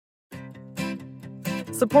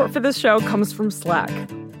Support for this show comes from Slack.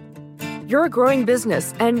 You're a growing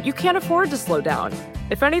business, and you can't afford to slow down.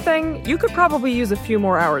 If anything, you could probably use a few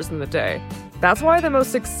more hours in the day. That's why the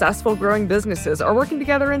most successful growing businesses are working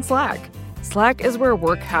together in Slack. Slack is where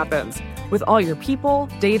work happens, with all your people,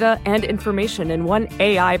 data, and information in one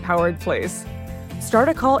AI-powered place. Start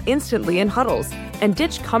a call instantly in huddles and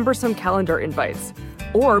ditch cumbersome calendar invites.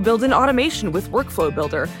 Or build an automation with Workflow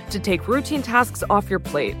Builder to take routine tasks off your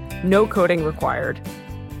plate. No coding required.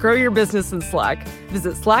 Grow your business in Slack.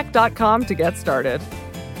 Visit slack.com to get started.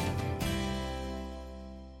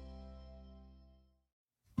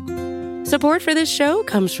 Support for this show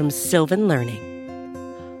comes from Sylvan Learning.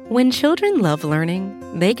 When children love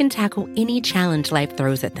learning, they can tackle any challenge life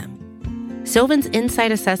throws at them. Sylvan's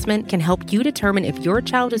Insight Assessment can help you determine if your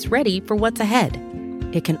child is ready for what's ahead.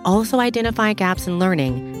 It can also identify gaps in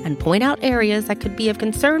learning and point out areas that could be of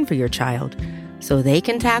concern for your child so they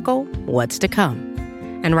can tackle what's to come.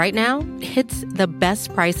 And right now, it's the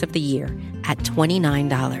best price of the year at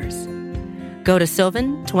 $29. Go to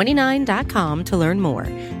sylvan29.com to learn more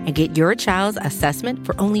and get your child's assessment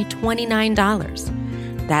for only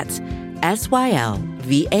 $29. That's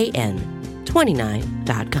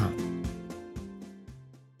SYLVAN29.com.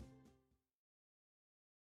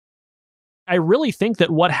 I really think that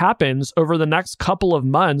what happens over the next couple of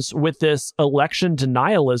months with this election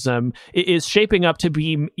denialism is shaping up to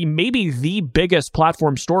be maybe the biggest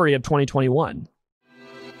platform story of 2021.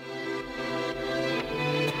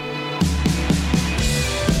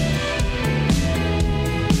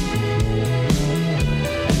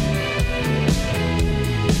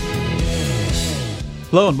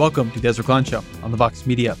 Hello and welcome to the Ezra Klein Show on the Vox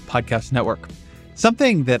Media Podcast Network.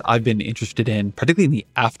 Something that I've been interested in, particularly in the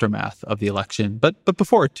aftermath of the election, but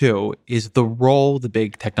before it too, is the role the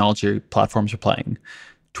big technology platforms are playing.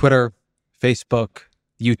 Twitter, Facebook,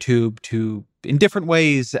 YouTube, in different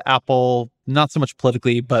ways, Apple, not so much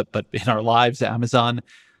politically, but in our lives, Amazon.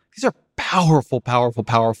 These are powerful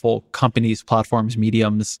companies, platforms,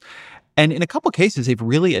 mediums. And in a couple of cases, they've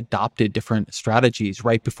really adopted different strategies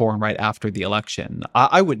right before and right after the election.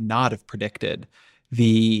 I would not have predicted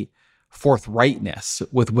the forthrightness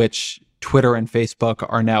with which Twitter and Facebook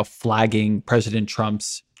are now flagging President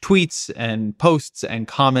Trump's tweets and posts and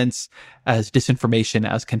comments as disinformation,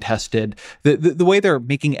 as contested. The way they're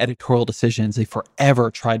making editorial decisions they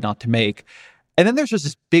forever tried not to make. And then there's just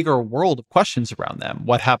this bigger world of questions around them.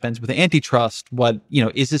 What happens with Antitrust?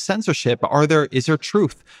 Is this censorship? Is there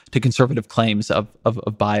truth to conservative claims of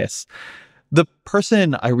bias? The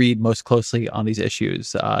person I read most closely on these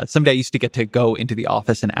issues, somebody I used to get to go into the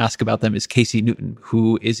office and ask about them, is Casey Newton,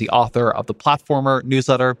 who is the author of the Platformer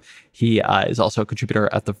newsletter. He is also a contributor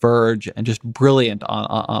at The Verge and just brilliant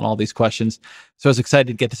on all these questions. So I was excited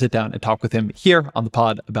to get to sit down and talk with him here on the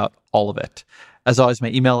pod about all of it. As always, my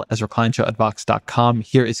email, EzraKleinShow@Vox.com.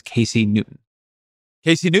 Here is Casey Newton.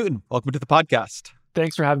 Casey Newton, welcome to the podcast.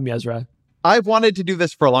 Thanks for having me, Ezra. I've wanted to do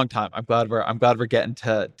this for a long time. I'm glad we're getting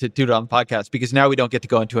to do it on the podcast, because now we don't get to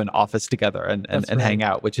go into an office together and hang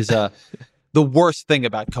out, which is the worst thing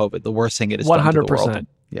about COVID. The worst thing it has done to the world.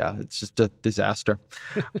 Yeah, it's just a disaster.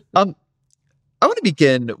 I want to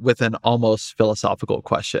begin with an almost philosophical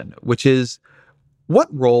question, which is, what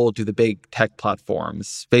role do the big tech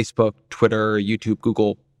platforms, Facebook, Twitter, YouTube,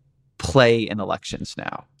 Google, play in elections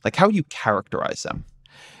now? Like, how would you characterize them?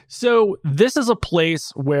 So this is a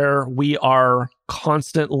place where we are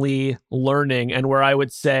constantly learning, and where I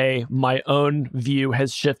would say my own view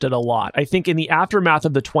has shifted a lot. I think in the aftermath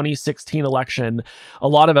of the 2016 election, a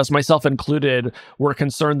lot of us, myself included, were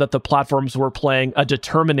concerned that the platforms were playing a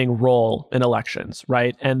determining role in elections,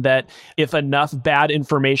 right? And that if enough bad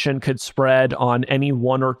information could spread on any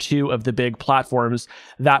one or two of the big platforms,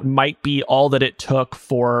 that might be all that it took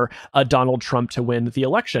for a Donald Trump to win the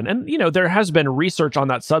election. And, there has been research on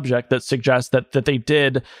that subject that suggests that they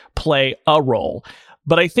did play a role.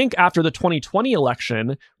 But I think after the 2020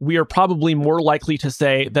 election, we are probably more likely to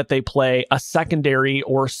say that they play a secondary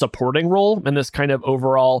or supporting role in this kind of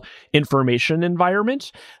overall information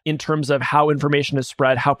environment in terms of how information is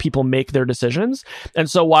spread, how people make their decisions. And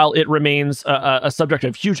so while it remains a subject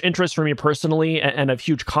of huge interest for me personally and of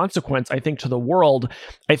huge consequence, I think, to the world,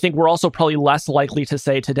 I think we're also probably less likely to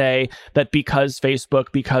say today that because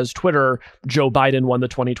Facebook, because Twitter, Joe Biden won the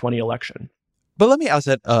 2020 election. But let me ask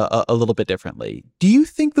that a little bit differently. Do you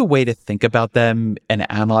think the way to think about them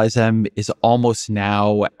and analyze them is almost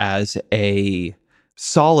now as a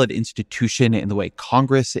solid institution in the way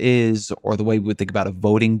Congress is, or the way we would think about a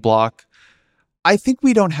voting bloc? I think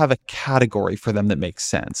we don't have a category for them that makes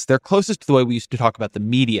sense. They're closest to the way we used to talk about the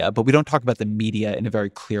media, but we don't talk about the media in a very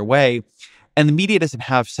clear way. And the media doesn't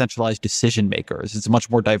have centralized decision makers. It's a much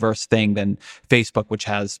more diverse thing than Facebook, which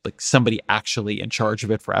has like somebody actually in charge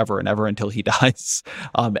of it forever and ever until he dies,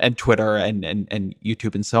 and Twitter and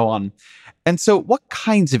YouTube and so on. And so what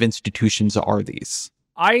kinds of institutions are these?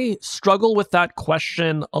 I struggle with that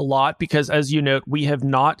question a lot because, as you note, we have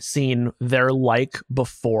not seen their like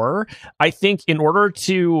before. I think in order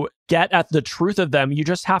to get at the truth of them, you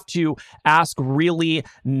just have to ask really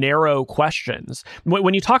narrow questions.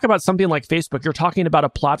 When you talk about something like Facebook, you're talking about a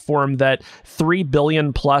platform that 3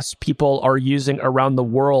 billion plus people are using around the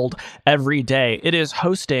world every day. It is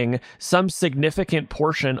hosting some significant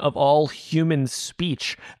portion of all human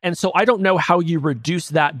speech. And so I don't know how you reduce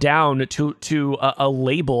that down to a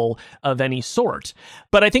label of any sort.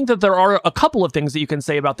 But I think that there are a couple of things that you can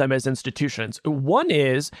say about them as institutions. One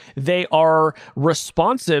is they are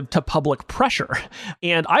responsive to public pressure.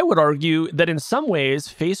 And I would argue that in some ways,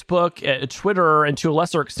 Facebook, Twitter, and to a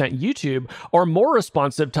lesser extent, YouTube are more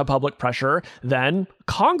responsive to public pressure than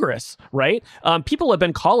Congress, right? People have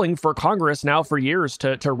been calling for Congress now for years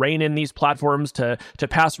to rein in these platforms, to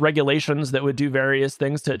pass regulations that would do various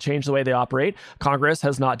things to change the way they operate. Congress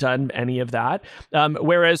has not done any of that.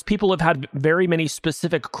 Whereas people have had very many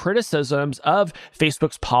specific criticisms of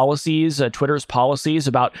Facebook's policies, Twitter's policies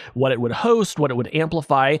about what it would host, what it would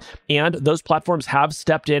amplify, and those platforms have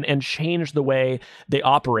stepped in and changed the way they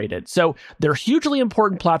operated. So they're hugely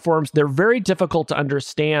important platforms. They're very difficult to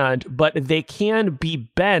understand, but they can be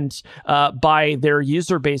bent by their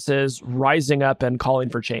user bases rising up and calling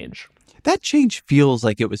for change. That change feels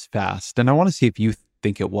like it was fast. And I want to see if you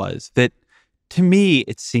think it was. That to me,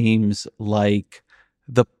 it seems like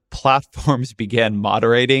the platforms began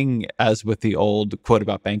moderating, as with the old quote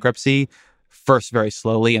about bankruptcy, first very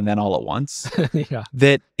slowly and then all at once. Yeah.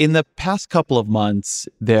 That in the past couple of months,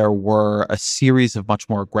 there were a series of much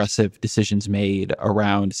more aggressive decisions made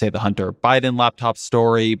around, say, the Hunter Biden laptop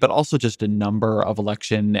story, but also just a number of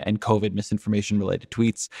election and COVID misinformation related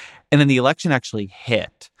tweets. And then the election actually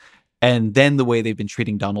hit. And then the way they've been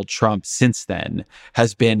treating Donald Trump since then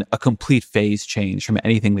has been a complete phase change from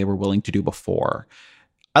anything they were willing to do before.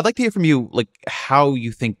 I'd like to hear from you, like, how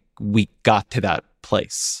you think we got to that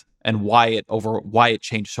place and why it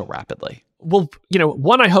changed so rapidly. Well,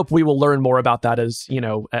 one, I hope we will learn more about that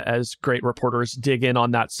as great reporters dig in on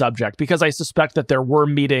that subject, because I suspect that there were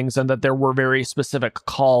meetings and that there were very specific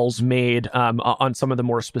calls made on some of the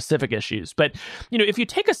more specific issues. But, if you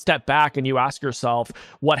take a step back and you ask yourself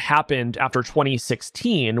what happened after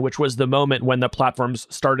 2016, which was the moment when the platforms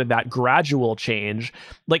started that gradual change,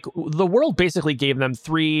 like the world basically gave them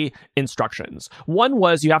 3 instructions. One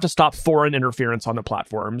was you have to stop foreign interference on the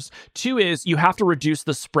platforms. 2 is you have to reduce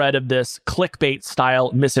the spread of this clickbait style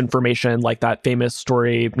misinformation, like that famous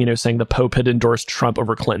story, saying the Pope had endorsed Trump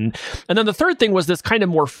over Clinton. And then the third thing was this kind of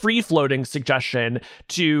more free-floating suggestion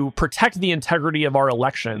to protect the integrity of our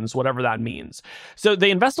elections, whatever that means. So they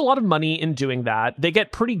invest a lot of money in doing that. They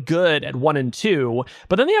get pretty good at 1 and 2,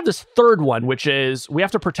 but then they have this third one, which is we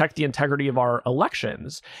have to protect the integrity of our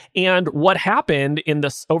elections. And what happened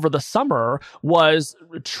over the summer was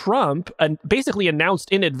Trump basically announced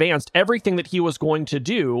in advance everything that he was going to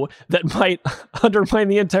do that might undermine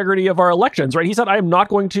the integrity of our elections, right? He said, I am not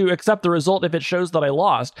going to accept the result if it shows that I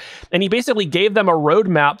lost. And he basically gave them a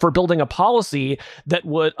roadmap for building a policy that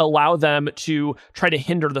would allow them to try to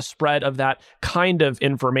hinder the spread of that kind of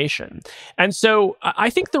information. And so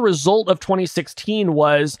I think the result of 2016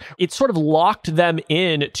 was it sort of locked them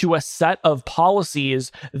in to a set of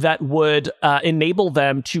policies that would enable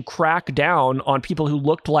them to crack down on people who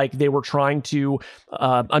looked like they were trying to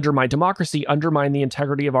undermine democracy, undermine the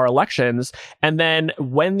integrity of our elections. And then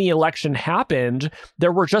when the election happened,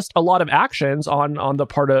 there were just a lot of actions on the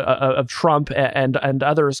part of Trump and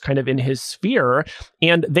others kind of in his sphere.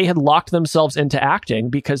 And they had locked themselves into acting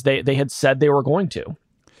because they had said they were going to.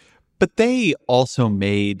 But they also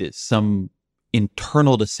made some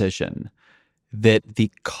internal decision that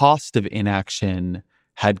the cost of inaction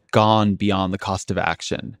had gone beyond the cost of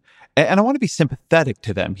action. And I want to be sympathetic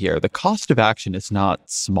to them here. The cost of action is not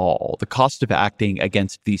small. The cost of acting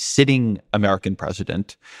against the sitting American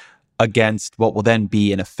president, against what will then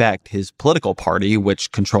be, in effect, his political party,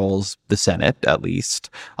 which controls the Senate, at least,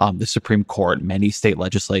 the Supreme Court, many state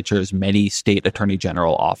legislatures, many state attorney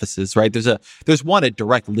general offices, right? There's a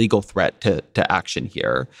direct legal threat to action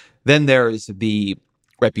here. Then there's the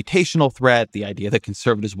reputational threat, the idea that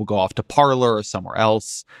conservatives will go off to Parler or somewhere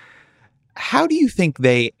else. How do you think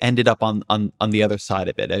they ended up on the other side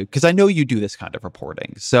of it? Because I know you do this kind of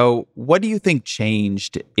reporting. So what do you think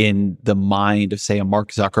changed in the mind of, say, a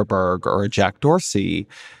Mark Zuckerberg or a Jack Dorsey,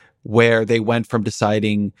 where they went from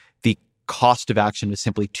deciding the cost of action was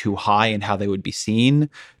simply too high in how they would be seen,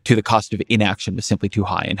 to the cost of inaction was simply too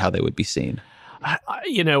high in how they would be seen?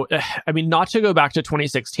 I mean, not to go back to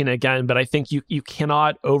 2016 again, but I think you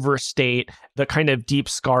cannot overstate the kind of deep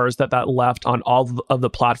scars that left on all of the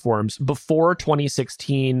platforms. Before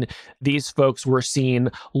 2016, these folks were seen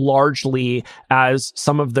largely as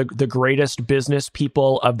some of the greatest business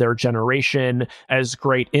people of their generation, as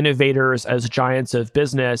great innovators, as giants of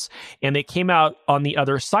business. And they came out on the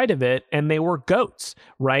other side of it and they were goats,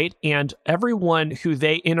 right? And everyone who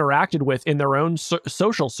they interacted with in their own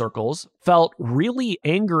social circles felt really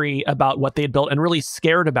angry about what they'd built and really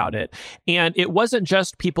scared about it. And it wasn't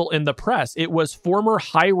just people in the press. It was former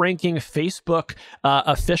high-ranking Facebook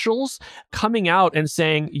officials coming out and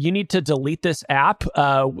saying, you need to delete this app.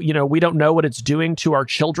 We don't know what it's doing to our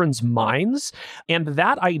children's minds. And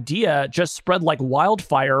that idea just spread like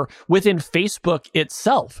wildfire within Facebook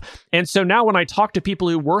itself. And so now when I talk to people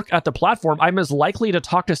who work at the platform, I'm as likely to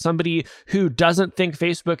talk to somebody who doesn't think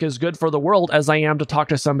Facebook is good for the world as I am to talk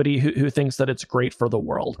to somebody who thinks that it's great for the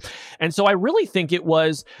world. And so I really think it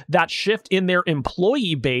was that shift in their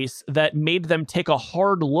employee base that made them take a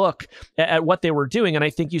hard look at what they were doing. And I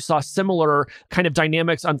think you saw similar kind of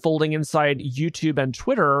dynamics unfolding inside YouTube and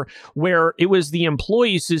Twitter, where it was the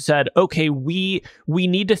employees who said, okay, we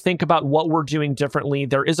need to think about what we're doing differently.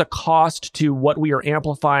 There is a cost to what we are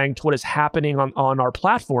amplifying, to what is happening on our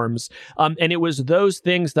platforms. And it was those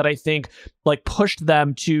things that I think like pushed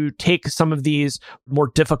them to take some of these more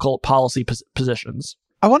difficult policy positions.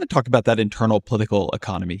 I want to talk about that internal political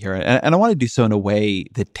economy here, and I want to do so in a way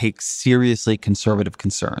that takes seriously conservative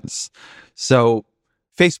concerns. So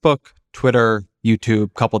Facebook, Twitter, YouTube, a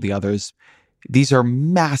couple of the others, these are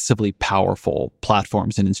massively powerful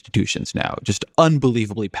platforms and institutions now, just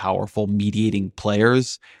unbelievably powerful mediating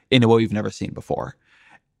players in a way we've never seen before.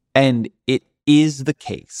 And it is the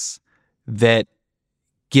case that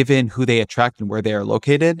given who they attract and where they are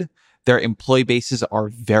located, their employee bases are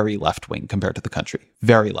very left-wing compared to the country,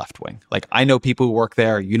 very left-wing. Like, I know people who work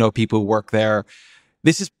there, you know people who work there.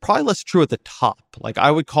 This is probably less true at the top. Like, I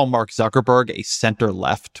would call Mark Zuckerberg a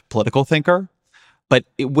center-left political thinker, but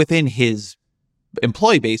within his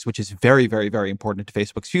employee base, which is very, very, very important to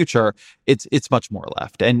Facebook's future, it's much more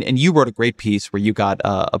left. And you wrote a great piece where you got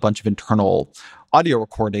a bunch of internal audio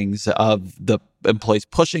recordings of the employees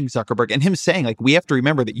pushing Zuckerberg and him saying, like, we have to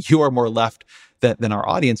remember that you are more left than our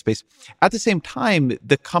audience base. At the same time,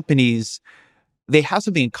 the companies, they have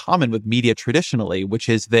something in common with media traditionally, which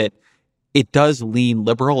is that it does lean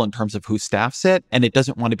liberal in terms of who staffs it, and it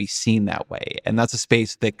doesn't want to be seen that way. And that's a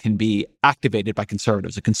space that can be activated by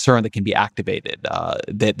conservatives, a concern that can be activated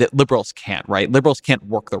that liberals can't, right? Liberals can't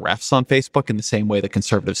work the refs on Facebook in the same way that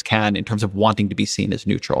conservatives can in terms of wanting to be seen as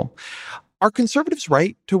neutral. Are conservatives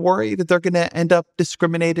right to worry that they're going to end up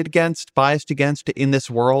discriminated against, biased against in this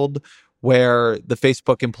world where the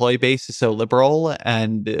Facebook employee base is so liberal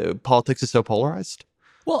and politics is so polarized?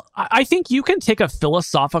 Well, I think you can take a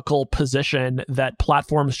philosophical position that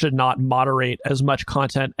platforms should not moderate as much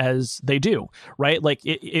content as they do, right? Like,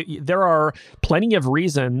 there are plenty of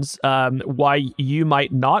reasons why you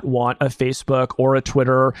might not want a Facebook or a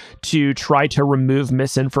Twitter to try to remove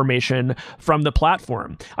misinformation from the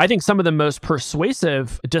platform. I think some of the most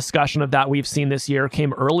persuasive discussion of that we've seen this year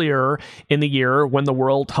came earlier in the year when the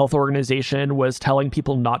World Health Organization was telling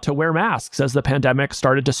people not to wear masks as the pandemic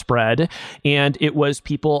started to spread. And it was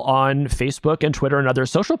people on Facebook and Twitter and other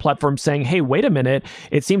social platforms saying, hey, wait a minute,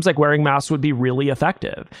 it seems like wearing masks would be really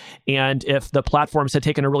effective. And if the platforms had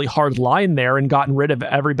taken a really hard line there and gotten rid of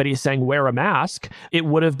everybody saying wear a mask, it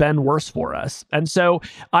would have been worse for us. And so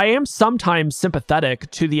I am sometimes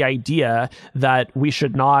sympathetic to the idea that we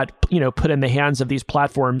should not, put in the hands of these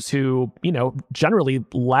platforms who, generally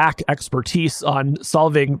lack expertise on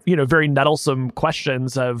solving, very nettlesome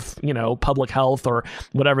questions of, public health or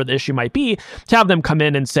whatever the issue might be, to have them come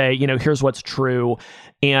in and say, here's what's true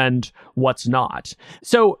and what's not.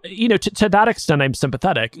 So, to that extent, I'm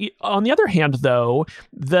sympathetic. On the other hand, though,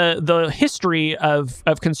 the history of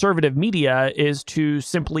conservative media is to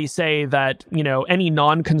simply say that, any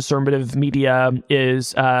non-conservative media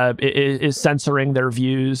is censoring their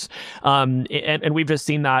views. And we've just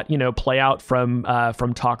seen that, play out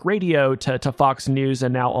from talk radio to Fox News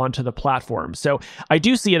and now onto the platform. So I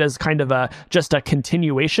do see it as kind of just a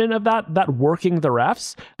continuation of that working the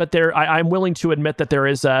refs. But I'm willing to admit that there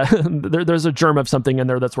is there's a germ of something in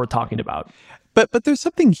there that's worth talking about. But there's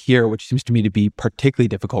something here which seems to me to be particularly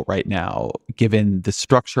difficult right now, given the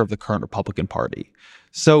structure of the current Republican Party.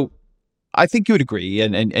 So I think you would agree,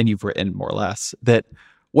 and you've written more or less, that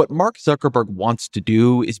what Mark Zuckerberg wants to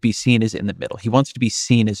do is be seen as in the middle. He wants to be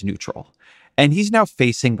seen as neutral. And he's now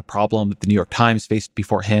facing the problem that the New York Times faced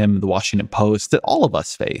before him, the Washington Post, that all of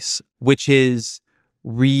us face, which is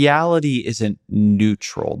reality isn't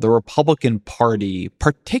neutral. The Republican Party,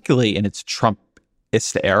 particularly in its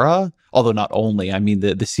Trumpist era, although not only, I mean,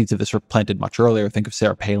 the seeds of this were planted much earlier, think of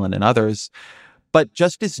Sarah Palin and others, but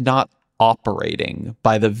just is not operating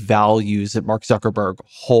by the values that Mark Zuckerberg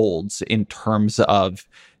holds in terms of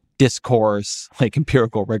discourse, like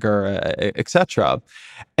empirical rigor, etc.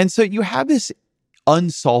 And so you have this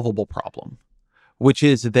unsolvable problem, which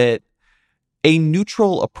is that a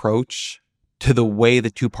neutral approach to the way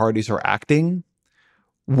the two parties are acting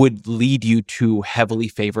would lead you to heavily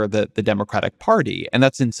favor the Democratic Party. And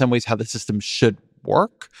that's in some ways how the system should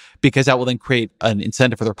work, because that will then create an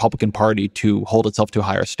incentive for the Republican Party to hold itself to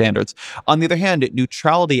higher standards. On the other hand,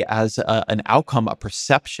 neutrality as an outcome, a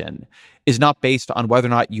perception, is not based on whether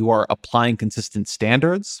or not you are applying consistent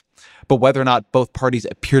standards, but whether or not both parties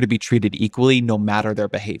appear to be treated equally no matter their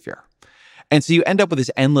behavior. And so you end up with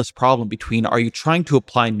this endless problem between, are you trying to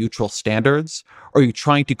apply neutral standards, or are you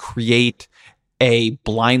trying to create a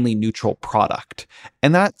blindly neutral product?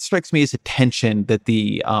 And that strikes me as a tension that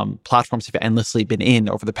the platforms have endlessly been in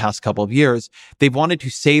over the past couple of years. They've wanted to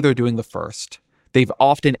say they're doing the first. They've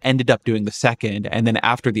often ended up doing the second. And then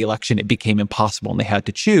after the election, it became impossible and they had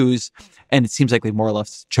to choose. And it seems like they've more or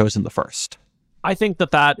less chosen the first. I think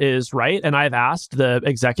that is right. And I've asked the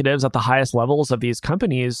executives at the highest levels of these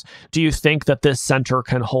companies, do you think that this center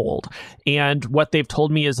can hold? And what they've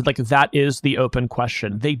told me is that is the open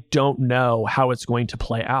question. They don't know how it's going to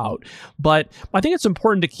play out. But I think it's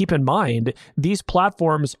important to keep in mind, these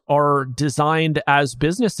platforms are designed as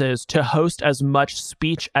businesses to host as much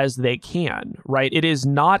speech as they can, right? It is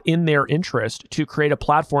not in their interest to create a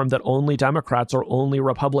platform that only Democrats or only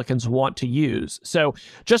Republicans want to use. So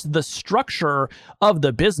just the structure of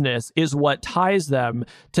the business is what ties them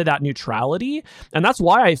to that neutrality. And that's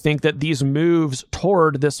why I think that these moves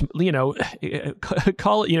toward this,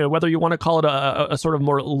 call it, whether you want to call it a sort of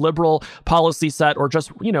more liberal policy set or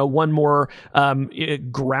just, one more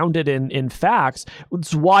grounded in facts,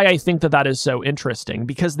 it's why I think that is so interesting,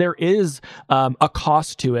 because there is a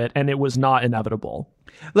cost to it and it was not inevitable.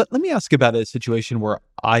 Let me ask about a situation where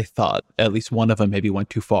I thought at least one of them maybe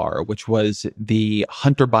went too far, which was the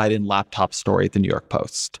Hunter Biden laptop story at the New York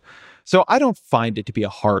Post. So I don't find it to be a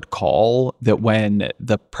hard call that when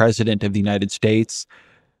the president of the United States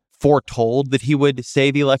foretold that he would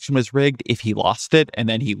say the election was rigged if he lost it, and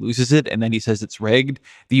then he loses it, and then he says it's rigged,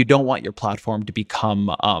 that you don't want your platform to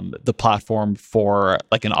become the platform for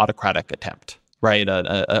like an autocratic attempt, right?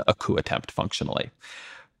 A coup attempt, functionally.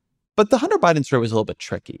 But the Hunter Biden story was a little bit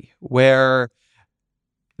tricky, where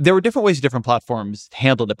there were different ways different platforms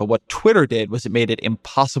handled it. But what Twitter did was it made it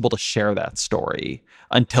impossible to share that story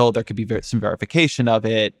until there could be some verification of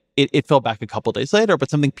it. It fell back a couple of days later. But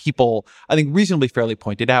something people, I think, reasonably fairly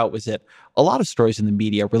pointed out was that a lot of stories in the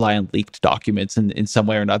media rely on leaked documents in some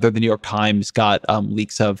way or another. The New York Times got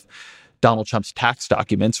leaks of Donald Trump's tax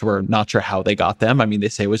documents. We're not sure how they got them. I mean, they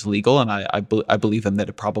say it was legal, and I believe them that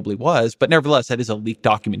it probably was. But nevertheless, that is a leaked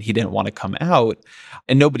document. He didn't want to come out,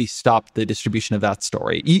 and nobody stopped the distribution of that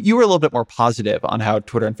story. You were a little bit more positive on how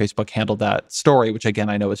Twitter and Facebook handled that story, which, again,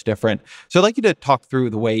 I know is different. So I'd like you to talk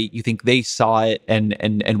through the way you think they saw it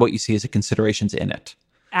and what you see as the considerations in it.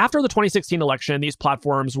 After the 2016 election, these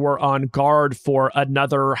platforms were on guard for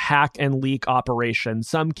another hack and leak operation,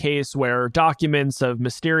 some case where documents of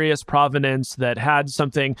mysterious provenance that had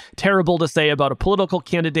something terrible to say about a political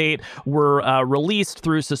candidate were released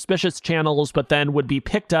through suspicious channels, but then would be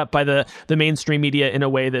picked up by the mainstream media in a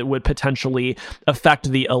way that would potentially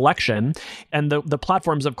affect the election. And the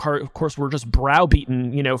platforms, of course, were just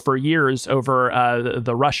browbeaten, for years over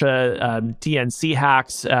the Russia DNC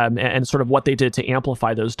hacks and sort of what they did to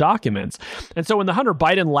amplify those documents. And so when the Hunter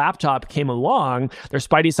Biden laptop came along, their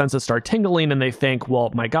spidey senses start tingling and they think,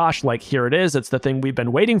 well, my gosh, here it is. It's the thing we've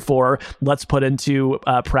been waiting for. Let's put into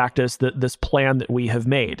practice this plan that we have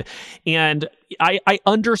made. And I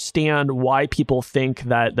understand why people think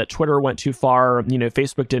that Twitter went too far.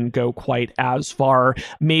 Facebook didn't go quite as far.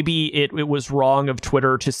 Maybe it was wrong of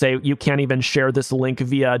Twitter to say you can't even share this link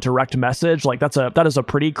via direct message. That is a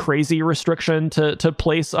pretty crazy restriction to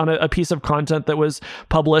place on a piece of content that was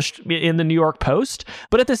published in the New York Post.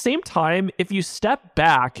 But at the same time, if you step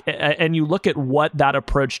back and you look at what that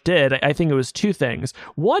approach did, I think it was two things.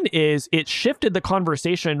 One is it shifted the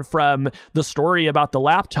conversation from the story about the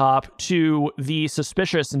laptop to the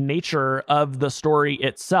suspicious nature of the story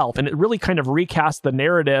itself. And it really kind of recast the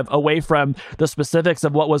narrative away from the specifics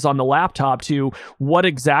of what was on the laptop to what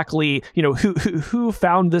exactly, who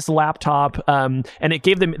found this laptop. And it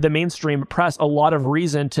gave the mainstream press a lot of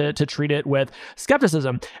reason to treat it with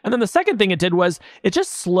skepticism. And then the second thing it did was it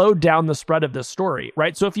just slowed down the spread of this story,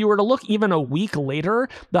 right? So if you were to look even a week later,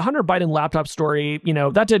 the Hunter Biden laptop story,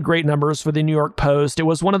 that did great numbers for the New York Post. It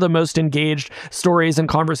was one of the most engaged stories and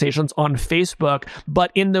conversations on Facebook.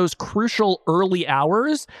 But in those crucial early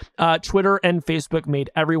hours, Twitter and Facebook made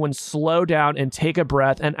everyone slow down and take a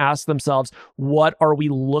breath and ask themselves, what are we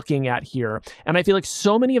looking at here? And I feel like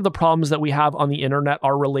so many of the problems that we have on the internet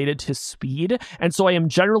are related to speed. And so I am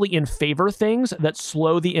generally in favor of things that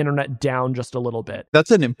slow the internet down just a little bit.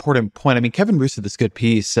 That's an important point. I mean, Kevin Roose had this good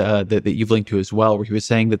piece that you've linked to as well, where he was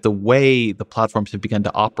saying that the way the platforms have begun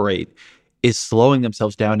to operate is slowing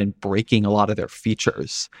themselves down and breaking a lot of their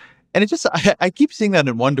features. And I keep seeing that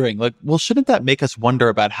and wondering, like, well, shouldn't that make us wonder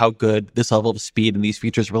about how good this level of speed and these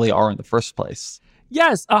features really are in the first place?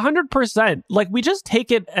 Yes, 100%. Like, we just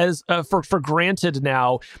take it as for granted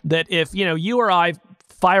now that if, you or I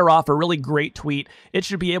fire off a really great tweet, it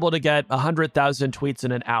should be able to get 100,000 tweets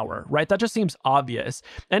in an hour, right? That just seems obvious.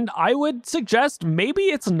 And I would suggest maybe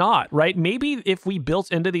it's not, right? Maybe if we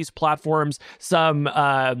built into these platforms some,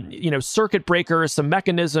 circuit breakers, some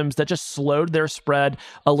mechanisms that just slowed their spread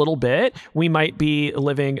a little bit, we might be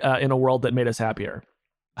living in a world that made us happier.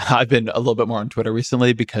 I've been a little bit more on Twitter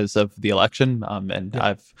recently because of the election,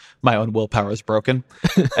 my own willpower is broken,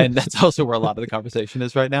 and that's also where a lot of the conversation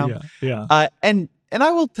is right now. Yeah. And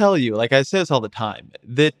I will tell you, like I say this all the time,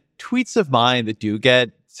 the tweets of mine that do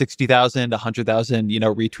get 60,000, 100,000,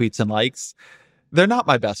 retweets and likes, they're not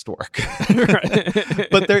my best work.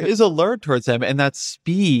 But there is a lure towards them, and that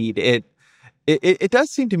speed, it does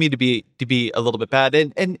seem to me to be a little bit bad.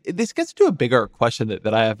 And this gets to a bigger question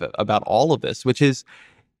that I have about all of this, which is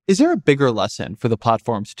there a bigger lesson for the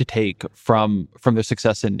platforms to take from their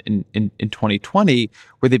success in 2020,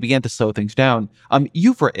 where they began to slow things down?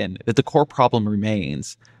 You've written that the core problem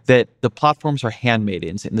remains that the platforms are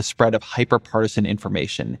handmaidens in the spread of hyper-partisan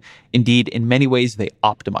information. Indeed, in many ways, they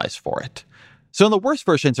optimize for it. So in the worst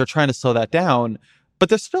versions, they're trying to slow that down, but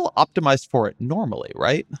they're still optimized for it normally,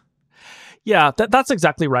 right? Yeah, that's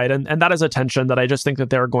exactly right. And that is a tension that I just think that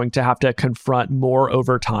they're going to have to confront more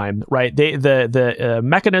over time, right? The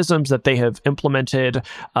mechanisms that they have implemented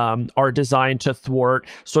are designed to thwart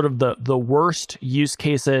sort of the worst use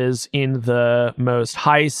cases in the most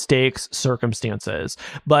high stakes circumstances.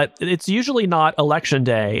 But it's usually not election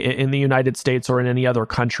day in the United States or in any other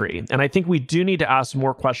country. And I think we do need to ask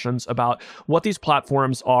more questions about what these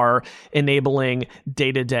platforms are enabling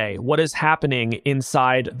day to day. What is happening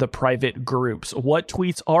inside the private groups? What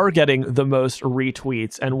tweets are getting the most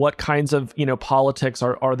retweets, and what kinds of politics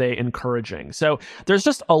are they encouraging? So there's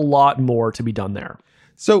just a lot more to be done there.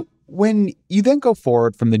 So when you then go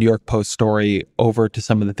forward from the New York Post story over to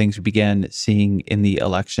some of the things we began seeing in the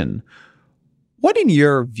election, what in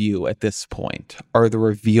your view at this point are the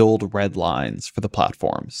revealed red lines for the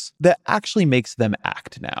platforms that actually makes them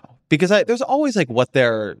act now? Because there's always like what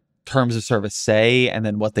their terms of service say and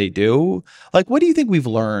then what they do. Like, what do you think we've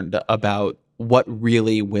learned about what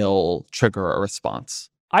really will trigger a response?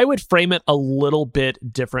 I would frame it a little bit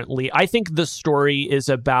differently. I think the story is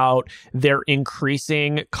about their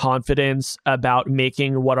increasing confidence about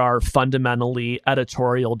making what are fundamentally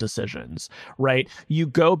editorial decisions, right? You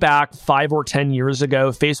go back 5 or 10 years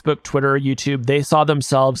ago, Facebook, Twitter, YouTube, they saw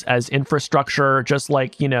themselves as infrastructure, just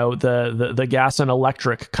like, the gas and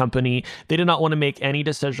electric company. They did not want to make any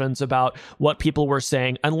decisions about what people were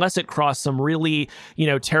saying unless it crossed some really,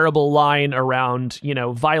 terrible line around,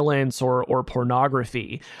 violence or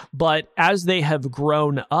pornography. But as they have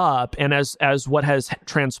grown up and as what has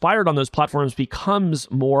transpired on those platforms becomes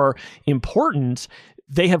more important,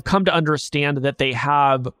 they have come to understand that they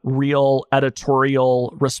have real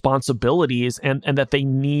editorial responsibilities and that they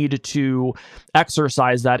need to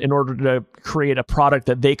exercise that in order to create a product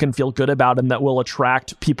that they can feel good about and that will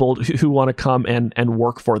attract people who want to come and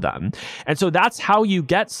work for them. And so that's how you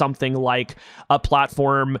get something like a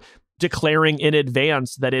platform declaring in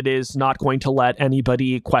advance that it is not going to let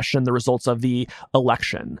anybody question the results of the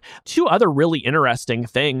election. Two other really interesting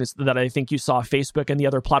things that I think you saw Facebook and the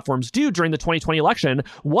other platforms do during the 2020 election.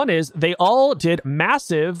 One is they all did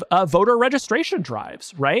massive voter registration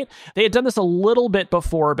drives, right? They had done this a little bit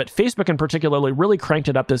before, but Facebook in particular really cranked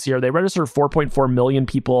it up this year. They registered 4.4 million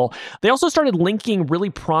people. They also started linking really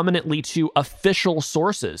prominently to official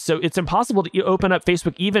sources. So it's impossible to open up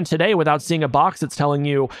Facebook even today without seeing a box that's telling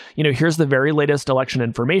you, here's the very latest election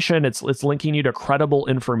information. It's linking you to credible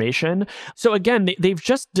information. So again, they've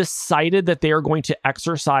just decided that they are going to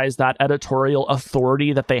exercise that editorial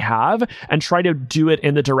authority that they have and try to do it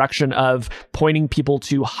in the direction of pointing people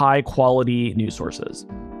to high quality news sources.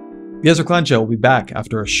 The Ezra Klein Show will be back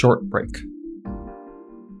after a short break.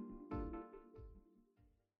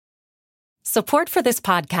 Support for this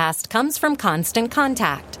podcast comes from Constant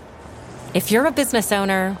Contact. If you're a business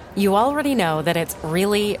owner, you already know that it's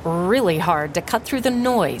really, really hard to cut through the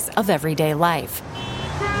noise of everyday life.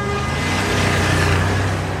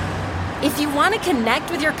 If you want to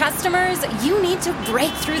connect with your customers, you need to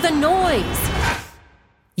break through the noise.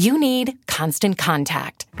 You need Constant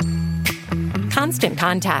Contact. Constant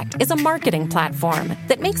Contact is a marketing platform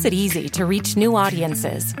that makes it easy to reach new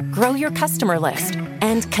audiences, grow your customer list,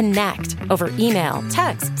 and connect over email,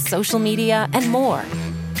 text, social media, and more.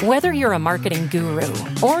 Whether you're a marketing guru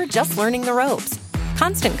or just learning the ropes,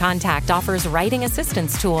 Constant Contact offers writing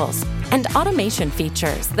assistance tools and automation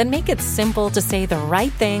features that make it simple to say the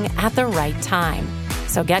right thing at the right time.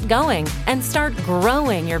 So get going and start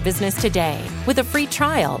growing your business today with a free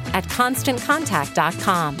trial at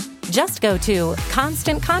ConstantContact.com. Just go to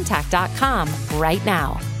ConstantContact.com right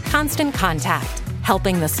now. Constant Contact,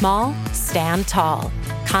 helping the small stand tall.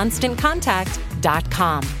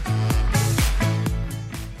 ConstantContact.com.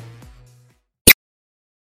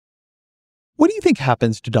 What do you think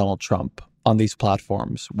happens to Donald Trump on these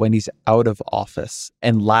platforms when he's out of office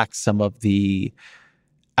and lacks some of the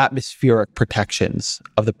atmospheric protections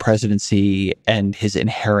of the presidency and his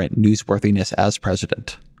inherent newsworthiness as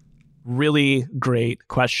president? Really great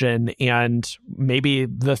question, and maybe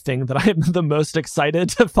the thing that I'm the most excited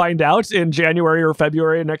to find out in January or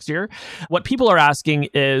February next year. What people are asking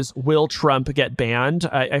is, will Trump get banned?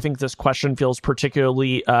 I think this question feels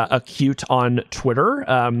particularly acute on Twitter,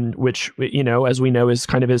 which, as we know, is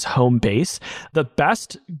kind of his home base. The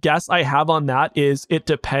best guess I have on that is it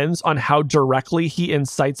depends on how directly he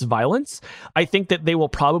incites violence. I think that they will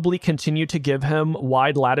probably continue to give him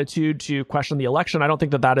wide latitude to question the election. I don't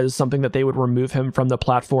think that that is something that they would remove him from the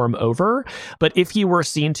platform over. But if he were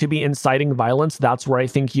seen to be inciting violence, that's where I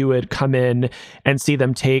think you would come in and see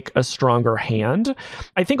them take a stronger hand.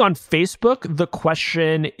 I think on Facebook, the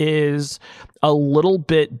question is a little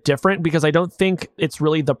bit different because I don't think it's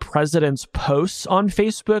really the president's posts on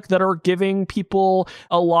Facebook that are giving people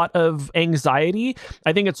a lot of anxiety.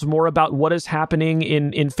 I think it's more about what is happening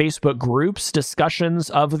in Facebook groups,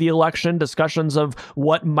 discussions of the election, discussions of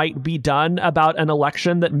what might be done about an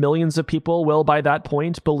election that millions of people will by that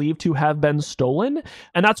point believe to have been stolen.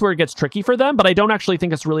 And that's where it gets tricky for them. But I don't actually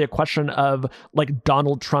think it's really a question of like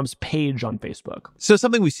Donald Trump's page on Facebook. So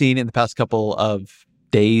something we've seen in the past couple of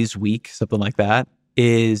days, week, something like that,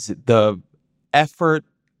 is the effort,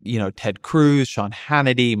 Ted Cruz, Sean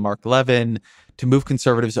Hannity, Mark Levin, to move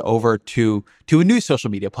conservatives over to a new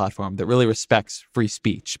social media platform that really respects free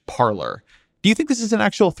speech, Parler. Do you think this is an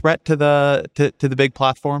actual threat to the big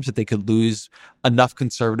platforms, that they could lose enough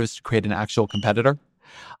conservatives to create an actual competitor?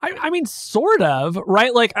 I mean, sort of,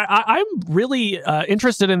 right? Like, I'm really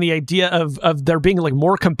interested in the idea of there being like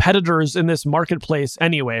more competitors in this marketplace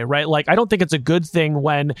anyway, right? Like, I don't think it's a good thing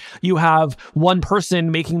when you have one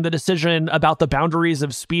person making the decision about the boundaries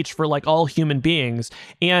of speech for like all human beings.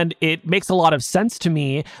 And it makes a lot of sense to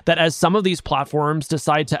me that as some of these platforms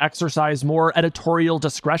decide to exercise more editorial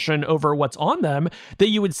discretion over what's on them, that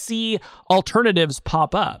you would see alternatives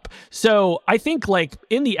pop up. So I think like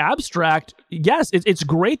in the abstract, yes, it's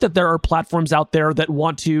great that there are platforms out there that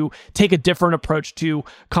want to take a different approach to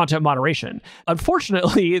content moderation.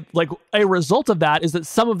 Unfortunately, like a result of that is that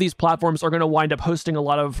some of these platforms are going to wind up hosting a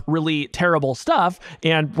lot of really terrible stuff,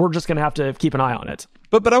 and we're just going to have to keep an eye on it.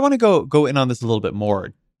 But I want to go in on this a little bit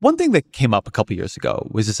more. One thing that came up a couple years ago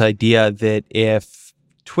was this idea that if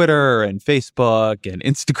Twitter and Facebook and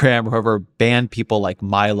Instagram, or whoever, banned people like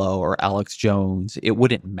Milo or Alex Jones, it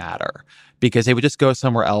wouldn't matter because they would just go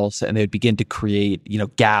somewhere else and they would begin to create,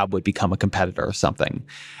 Gab would become a competitor or something.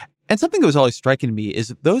 And something that was always striking to me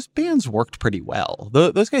is those bans worked pretty well.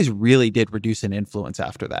 Those guys really did reduce in influence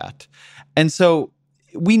after that. And so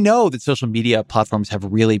we know that social media platforms have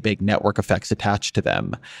really big network effects attached to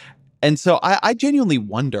them. And so I genuinely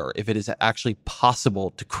wonder if it is actually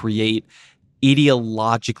possible to create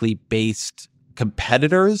ideologically based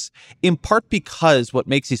competitors, in part because what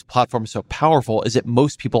makes these platforms so powerful is that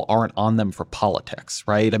most people aren't on them for politics,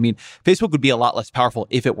 right? I mean, Facebook would be a lot less powerful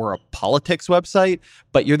if it were a politics website,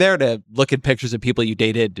 but you're there to look at pictures of people you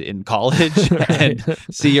dated in college and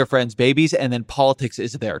see your friends' babies, and then politics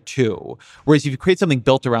is there too. Whereas if you create something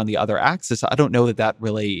built around the other axis, I don't know that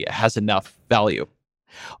really has enough value.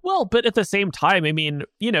 Well, but at the same time, I mean,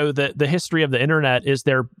 the history of the internet is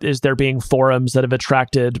there being forums that have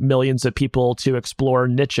attracted millions of people to explore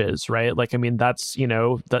niches, right? Like, I mean, that's,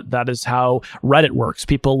 that is how Reddit works.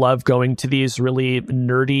 People love going to these really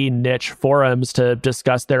nerdy niche forums to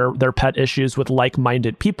discuss their pet issues with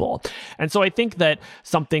like-minded people. And so I think that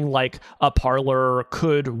something like a Parler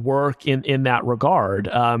could work in that regard.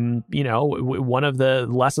 One of the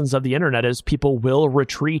lessons of the internet is people will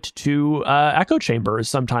retreat to echo chambers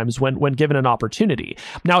sometimes when given an opportunity.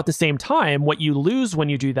 Now, at the same time, what you lose when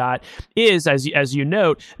you do that is, as you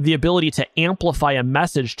note, the ability to amplify a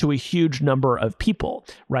message to a huge number of people,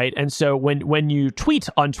 right? And so when you tweet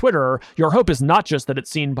on Twitter, your hope is not just that it's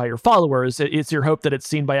seen by your followers, it's your hope that it's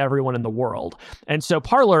seen by everyone in the world. And so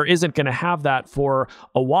Parler isn't going to have that for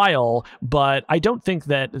a while, but I don't think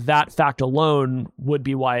that fact alone would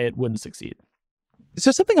be why it wouldn't succeed.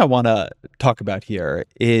 So something I want to talk about here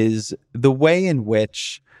is the way in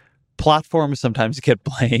which platforms sometimes get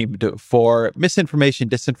blamed for misinformation,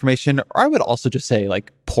 disinformation, or I would also just say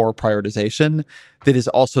like poor prioritization that is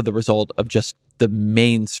also the result of just the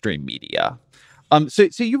mainstream media. So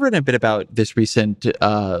you've written a bit about this recent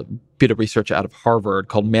bit of research out of Harvard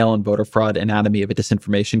called Mail-in Voter Fraud, Anatomy of a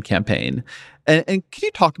Disinformation Campaign. And can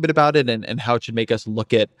you talk a bit about it and how it should make us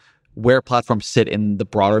look at where platforms sit in the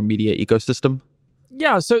broader media ecosystem?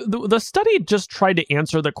 Yeah, so the study just tried to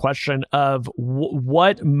answer the question of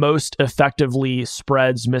what most effectively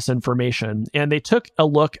spreads misinformation. And they took a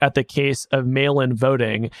look at the case of mail-in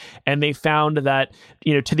voting, and they found that,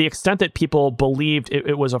 to the extent that people believed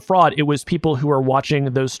it was a fraud, it was people who were watching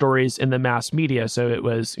those stories in the mass media. So it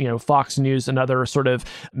was, Fox News and other sort of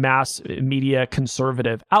mass media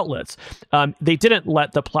conservative outlets. They didn't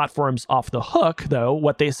let the platforms off the hook, though.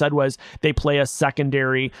 What they said was they play a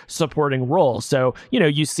secondary supporting role. So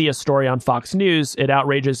you see a story on Fox News, it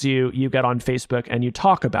outrages you, you get on Facebook and you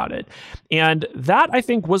talk about it. And that, I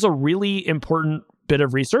think, was a really important bit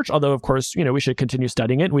of research, although, of course, we should continue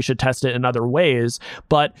studying it and we should test it in other ways.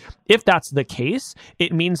 But if that's the case,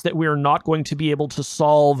 it means that we're not going to be able to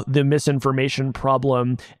solve the misinformation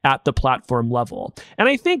problem at the platform level. And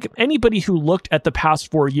I think anybody who looked at the past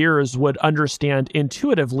 4 years would understand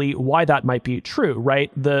intuitively why that might be true, right?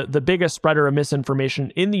 The biggest spreader of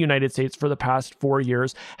misinformation in the United States for the past 4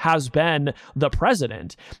 years has been the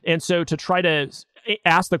president. And so to try to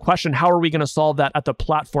ask the question, how are we going to solve that at the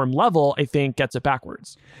platform level, I think gets it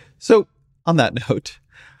backwards. So on that note,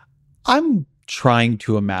 I'm trying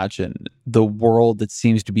to imagine the world that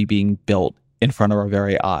seems to be being built in front of our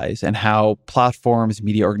very eyes and how platforms,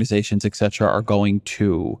 media organizations, etc., are going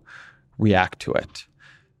to react to it.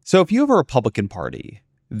 So if you have a Republican Party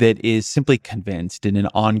that is simply convinced in an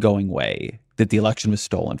ongoing way that the election was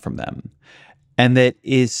stolen from them and that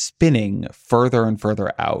is spinning further and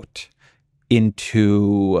further out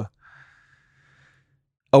into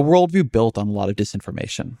a worldview built on a lot of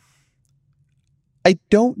disinformation, I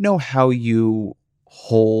don't know how you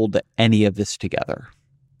hold any of this together.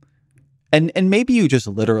 And maybe you just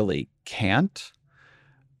literally can't.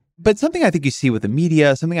 But something I think you see with the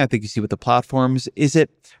media, something I think you see with the platforms, is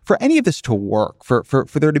that for any of this to work, for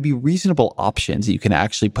there to be reasonable options that you can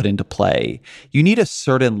actually put into play, you need a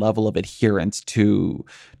certain level of adherence to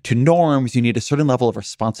norms. You need a certain level of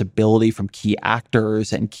responsibility from key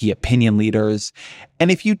actors and key opinion leaders.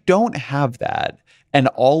 And if you don't have that, and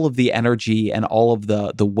all of the energy and all of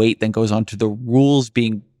the weight that goes on to the rules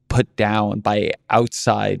being put down by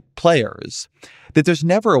outside players, that there's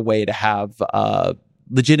never a way to have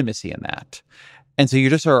legitimacy in that. And so you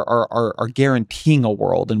just are guaranteeing a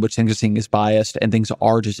world in which things are seen as biased and things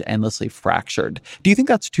are just endlessly fractured. Do you think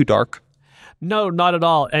that's too dark? No, not at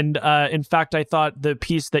all. And in fact, I thought the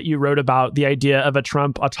piece that you wrote about the idea of a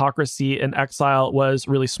Trump autocracy in exile was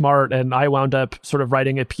really smart. And I wound up sort of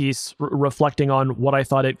writing a piece reflecting on what I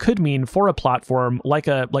thought it could mean for a platform like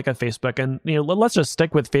a Facebook. And let's just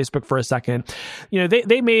stick with Facebook for a second.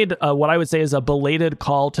 They made what I would say is a belated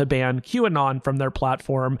call to ban QAnon from their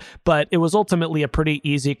platform, but it was ultimately a pretty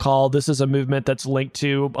easy call. This is a movement that's linked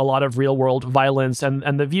to a lot of real world violence,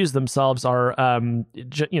 and the views themselves are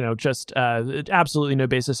just absolutely no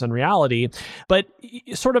basis in reality. But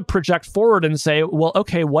sort of project forward and say, well,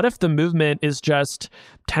 okay, what if the movement is just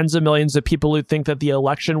tens of millions of people who think that the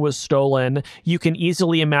election was stolen? You can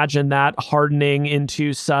easily imagine that hardening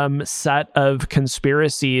into some set of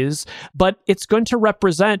conspiracies, but it's going to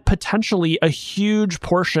represent potentially a huge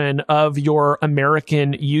portion of your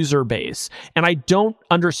American user base. And I don't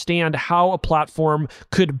understand how a platform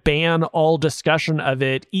could ban all discussion of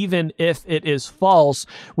it, even if it is false,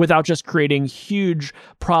 without just creating creating huge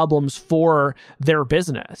problems for their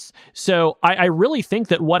business. So I really think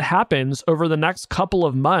that what happens over the next couple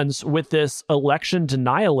of months with this election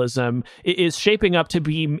denialism is shaping up to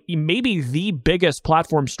be maybe the biggest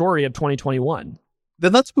platform story of 2021.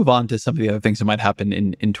 Then let's move on to some of the other things that might happen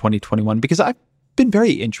in 2021, because I've been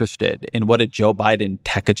very interested in what a Joe Biden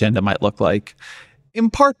tech agenda might look like, in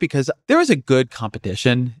part because there is a good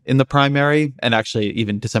competition in the primary, and actually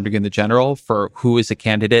even to some degree in the general, for who is a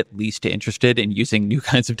candidate least interested in using new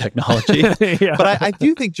kinds of technology. Yeah. But I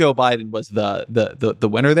do think Joe Biden was the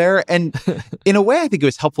winner there. And in a way, I think it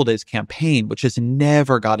was helpful to his campaign, which has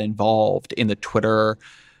never got involved in the Twitter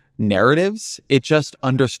narratives. It just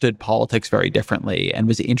understood politics very differently and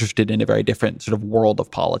was interested in a very different sort of world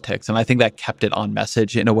of politics. And I think that kept it on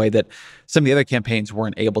message in a way that some of the other campaigns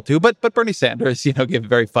weren't able to. But Bernie Sanders, gave a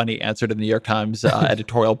very funny answer to the New York Times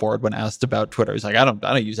editorial board when asked about Twitter. He's like, I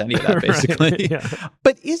don't use any of that, basically. Right. Yeah.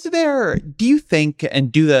 But do you think,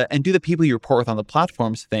 and do the people you report with on the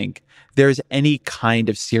platforms think there's any kind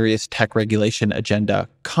of serious tech regulation agenda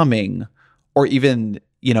coming, or even,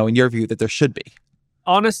 in your view, that there should be?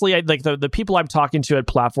 Honestly, the people I'm talking to at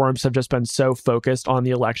platforms have just been so focused on the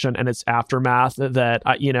election and its aftermath that,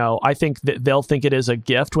 I think that they'll think it is a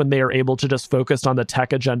gift when they are able to just focus on the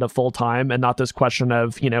tech agenda full time and not this question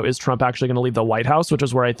of, is Trump actually going to leave the White House, which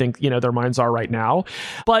is where I think, their minds are right now.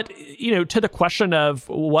 But, to the question of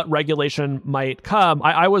what regulation might come,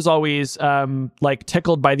 I was always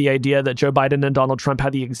tickled by the idea that Joe Biden and Donald Trump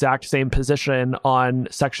had the exact same position on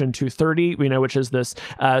Section 230, which is this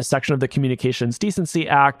section of the Communications Decency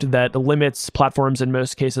Act that limits platforms in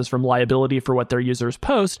most cases from liability for what their users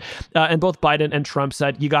post. And both Biden and Trump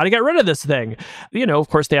said, you got to get rid of this thing. Of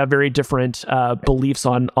course, they have very different beliefs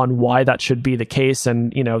on why that should be the case.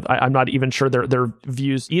 And, I'm not even sure their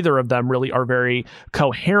views, either of them really are very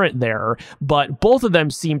coherent there. But both of them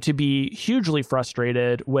seem to be hugely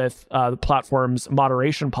frustrated with the platform's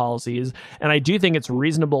moderation policies. And I do think it's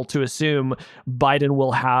reasonable to assume Biden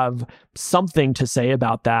will have something to say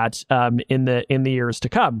about that in the years to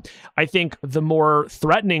come. I think the more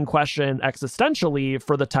threatening question existentially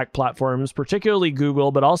for the tech platforms, particularly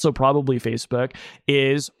Google, but also probably Facebook,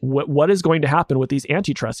 is what is going to happen with these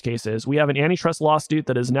antitrust cases. We have an antitrust lawsuit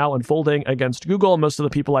that is now unfolding against Google. Most of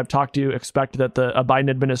the people I've talked to expect that the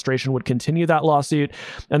Biden administration would continue that lawsuit.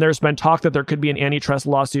 And there's been talk that there could be an antitrust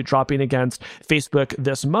lawsuit dropping against Facebook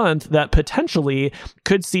this month that potentially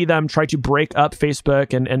could see them try to break up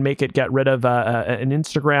Facebook and make it get rid of an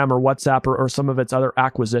Instagram or WhatsApp or some of its other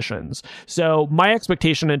acquisitions. So my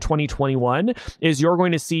expectation in 2021 is you're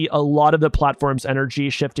going to see a lot of the platform's energy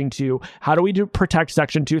shifting to how do we protect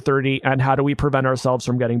Section 230 and how do we prevent ourselves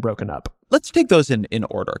from getting broken up? Let's take those in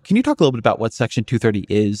order. Can you talk a little bit about what Section 230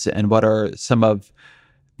 is and what are some of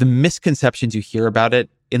the misconceptions you hear about it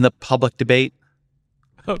in the public debate?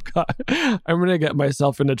 Oh God, I'm going to get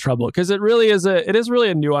myself into trouble because it is really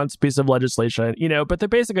a nuanced piece of legislation, but the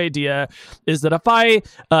basic idea is that if I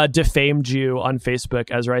defamed you on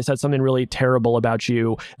Facebook, Ezra, I said something really terrible about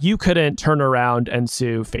you, you couldn't turn around and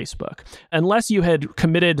sue Facebook unless you had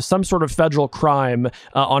committed some sort of federal crime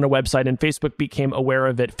on a website and Facebook became aware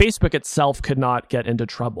of it. Facebook itself could not get into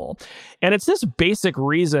trouble. And it's this basic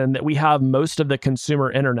reason that we have most of the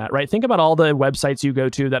consumer internet, right? Think about all the websites you go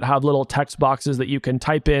to that have little text boxes that you can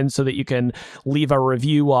type in so that you can leave a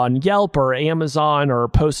review on Yelp or Amazon or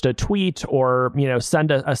post a tweet or,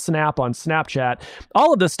 send a snap on Snapchat.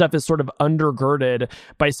 All of this stuff is sort of undergirded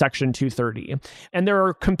by Section 230. And there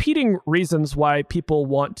are competing reasons why people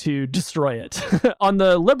want to destroy it. On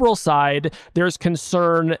the liberal side, there's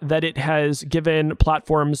concern that it has given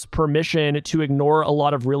platforms permission to ignore a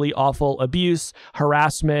lot of really awful abuse,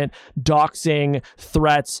 harassment, doxing,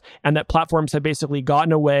 threats, and that platforms have basically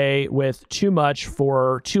gotten away with too much for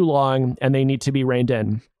too long and they need to be reined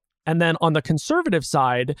in. And then on the conservative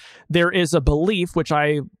side, there is a belief, which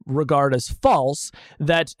I regard as false,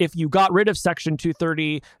 that if you got rid of Section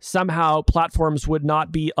 230, somehow platforms would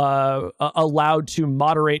not be allowed to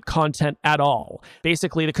moderate content at all.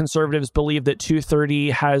 Basically, the conservatives believe that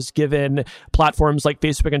 230 has given platforms like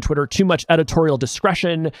Facebook and Twitter too much editorial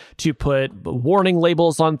discretion to put warning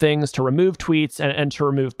labels on things, to remove tweets and to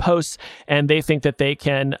remove posts. And they think that they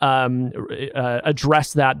can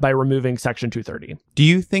address that by removing Section 230. Do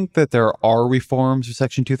you think that there are reforms of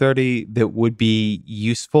Section 230 that would be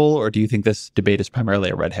useful, or do you think this debate is primarily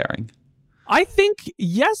a red herring? I think,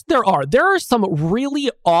 yes, there are. There are some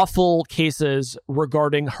really awful cases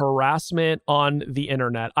regarding harassment on the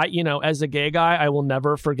internet. As a gay guy, I will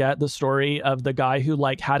never forget the story of the guy who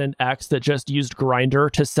had an ex that just used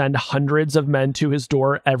Grindr to send hundreds of men to his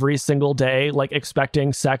door every single day,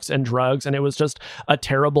 expecting sex and drugs. And it was just a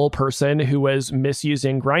terrible person who was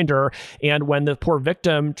misusing Grindr. And when the poor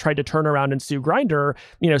victim tried to turn around and sue Grindr,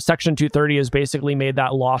 Section 230 has basically made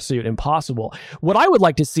that lawsuit impossible. What I would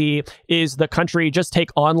like to see is the country just take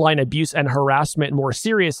online abuse and harassment more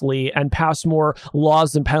seriously and pass more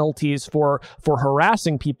laws and penalties for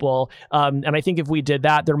harassing people. And I think if we did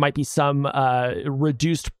that, there might be some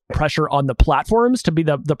reduced pressure on the platforms to be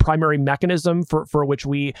the primary mechanism for which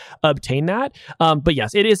we obtain that. But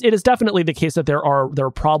yes, it is definitely the case that there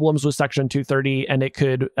are problems with Section 230, and it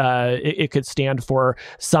could stand for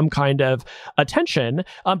some kind of attention.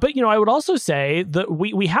 But I would also say that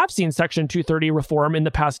we have seen Section 230 reform in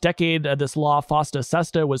the past decade. This law FOSTA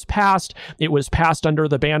SESTA was passed. It was passed under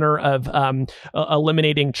the banner of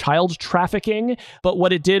eliminating child trafficking. But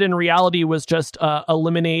what it did in reality was just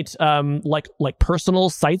eliminate like personal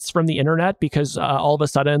sites from the internet, because all of a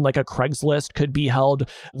sudden, a Craigslist could be held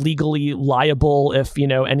legally liable if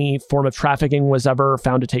any form of trafficking was ever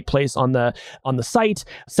found to take place on the site.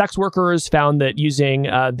 Sex workers found that using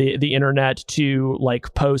the internet to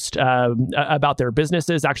post about their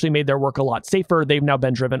businesses actually made their work a lot safer. They've now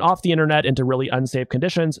been driven off the internet into really unsafe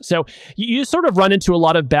conditions. So you sort of run into a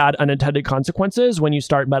lot of bad unintended consequences when you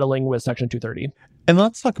start meddling with Section 230. And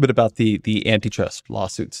let's talk a bit about the antitrust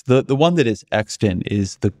lawsuits. The one that is extant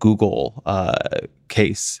is the Google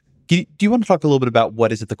case. Do you want to talk a little bit about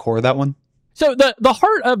what is at the core of that one? So the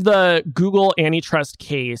heart of the Google antitrust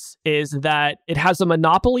case is that it has a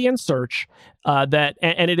monopoly in search, and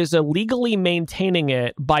it is illegally maintaining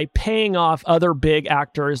it by paying off other big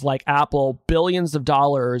actors like Apple billions of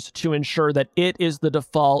dollars to ensure that it is the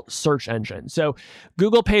default search engine. So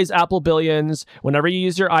Google pays Apple billions. Whenever you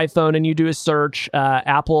use your iPhone and you do a search,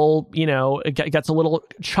 Apple, gets a little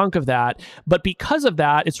chunk of that. But because of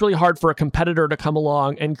that, it's really hard for a competitor to come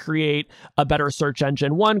along and create a better search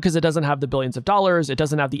engine. One, because it doesn't have the billions of dollars, it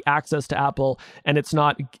doesn't have the access to Apple, and it's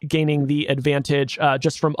not gaining the advantage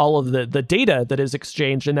just from all of the data that is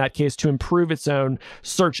exchanged in that case to improve its own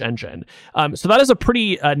search engine. So that is a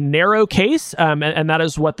pretty narrow case, and that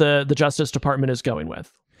is what the Justice Department is going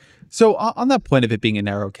with. So on that point of it being a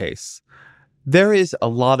narrow case, there is a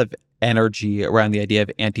lot of energy around the idea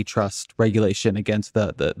of antitrust regulation against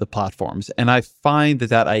the platforms. And I find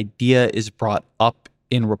that idea is brought up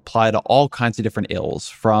in reply to all kinds of different ills,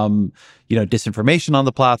 from disinformation on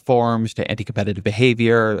the platforms to anti-competitive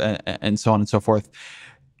behavior and so on and so forth.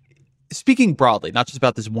 Speaking broadly, not just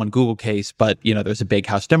about this one Google case, but there's a big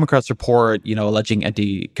House Democrats report alleging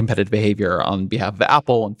anti-competitive behavior on behalf of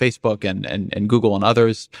Apple and Facebook and Google and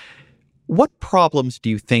others. What problems do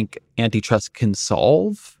you think antitrust can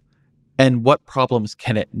solve, and what problems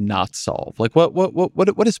can it not solve?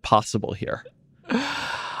 What is possible here?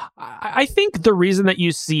 I think the reason that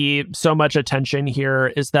you see so much attention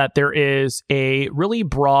here is that there is a really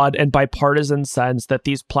broad and bipartisan sense that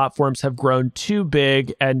these platforms have grown too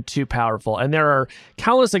big and too powerful. And there are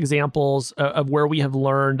countless examples of where we have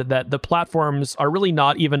learned that the platforms are really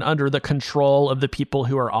not even under the control of the people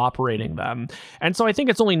who are operating them. And so I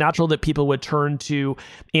think it's only natural that people would turn to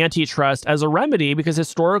antitrust as a remedy, because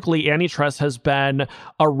historically antitrust has been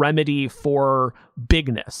a remedy for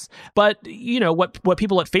bigness. But, what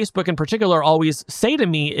people at Facebook in particular always say to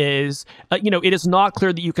me is, it is not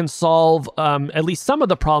clear that you can solve at least some of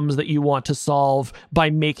the problems that you want to solve by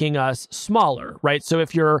making us smaller, right? So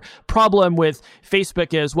if your problem with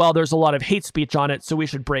Facebook is, well, there's a lot of hate speech on it, so we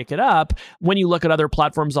should break it up, when you look at other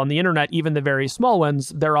platforms on the internet, even the very small ones,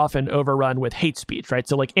 they're often overrun with hate speech, right?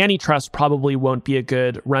 So antitrust probably won't be a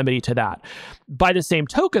good remedy to that. By the same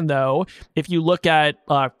token, though, if you look at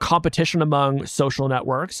competition among social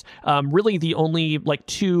networks, really the only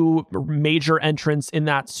two major entrants in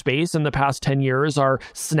that space in the past 10 years are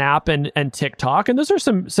Snap and TikTok. And those are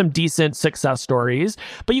some decent success stories.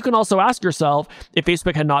 But you can also ask yourself, if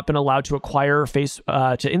Facebook had not been allowed to acquire to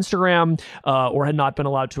Instagram or had not been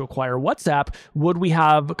allowed to acquire WhatsApp, would we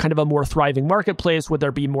have kind of a more thriving marketplace? Would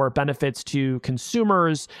there be more benefits to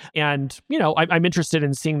consumers? And, I'm interested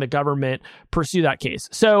in seeing the government pursue that case.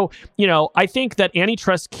 So, I think that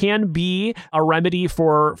antitrust can be a remedy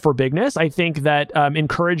for bigness. I think that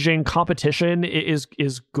encouraging competition is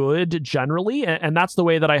good generally, and that's the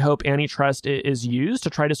way that I hope antitrust is used, to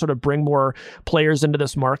try to sort of bring more players into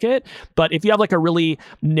this market. But if you have a really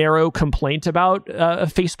narrow complaint about a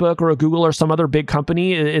Facebook or a Google or some other big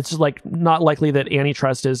company, it's not likely that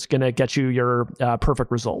antitrust is going to get you your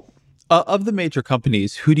perfect result. Of the major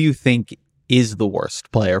companies, who do you think is the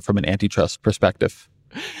worst player from an antitrust perspective?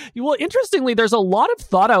 Well, interestingly, there's a lot of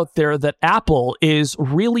thought out there that Apple is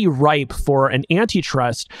really ripe for an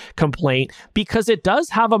antitrust complaint because it does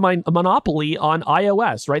have a monopoly on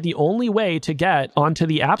iOS, right? The only way to get onto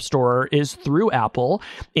the App Store is through Apple,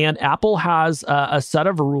 and Apple has a set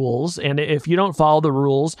of rules, and if you don't follow the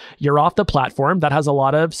rules, you're off the platform. That has a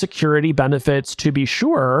lot of security benefits, to be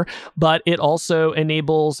sure, but it also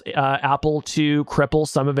enables Apple to cripple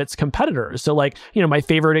some of its competitors. So, like, my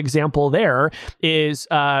favorite example there is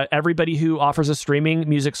everybody who offers a streaming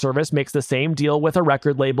music service makes the same deal with a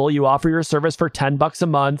record label. You offer your service for $10 a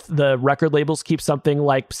month. The record labels keep something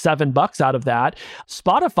like $7 out of that.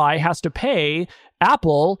 Spotify has to pay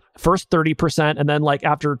Apple first 30%, and then like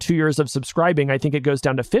after 2 years of subscribing, I think it goes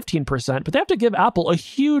down to 15%, but they have to give Apple a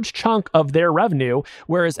huge chunk of their revenue,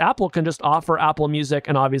 whereas Apple can just offer Apple Music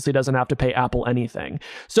and obviously doesn't have to pay Apple anything.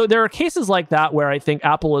 So there are cases like that where I think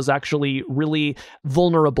Apple is actually really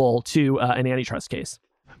vulnerable to an antitrust case.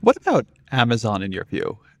 What about Amazon in your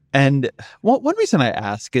view? And one reason I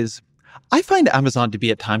ask is I find Amazon to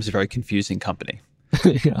be at times a very confusing company.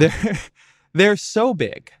 They're so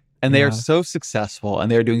big and they are so successful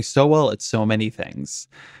and they're doing so well at so many things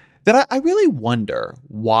that I really wonder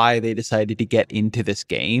why they decided to get into this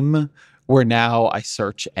game where now I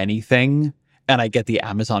search anything and I get the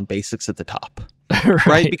Amazon basics at the top.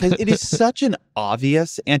 Right? Because it is such an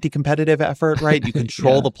obvious anti-competitive effort, right? You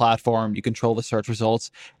control the platform, you control the search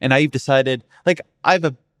results. And I've decided, like, I have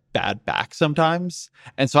a bad back sometimes.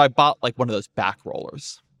 And so I bought like one of those back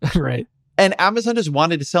rollers. Right. And Amazon just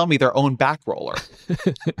wanted to sell me their own back roller.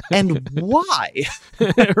 And why?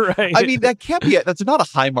 Right. I mean, that can't be it. That's not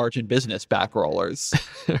a high margin business, back rollers.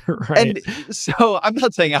 Right. And so I'm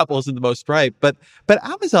not saying Apple isn't the most right, but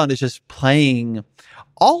Amazon is just playing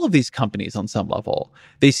all of these companies on some level.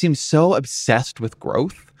 They seem so obsessed with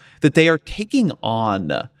growth that they are taking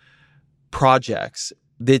on projects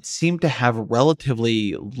that seem to have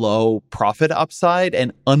relatively low profit upside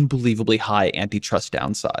and unbelievably high antitrust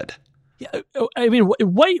downside. Yeah, I mean,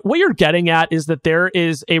 what you're getting at is that there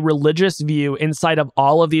is a religious view inside of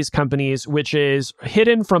all of these companies, which is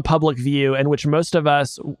hidden from public view and which most of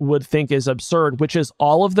us would think is absurd, which is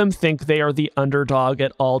all of them think they are the underdog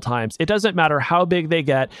at all times. It doesn't matter how big they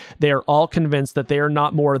get. They are all convinced that they are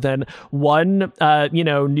not more than one,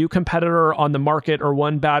 new competitor on the market or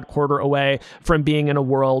one bad quarter away from being in a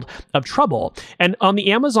world of trouble. And on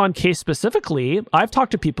the Amazon case specifically, I've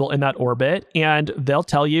talked to people in that orbit and they'll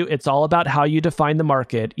tell you it's all about how you define the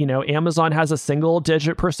market. Amazon has a single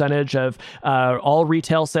digit percentage of all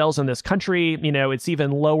retail sales in this country. It's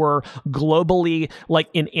even lower globally. Like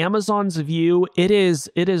in Amazon's view, it is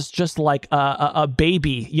just like a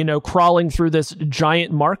baby, crawling through this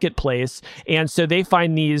giant marketplace. And so they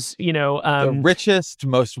find these, the richest,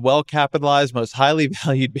 most well-capitalized, most highly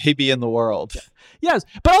valued baby in the world. Yes,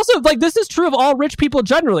 but also like this is true of all rich people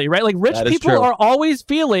generally, right? Like rich people are always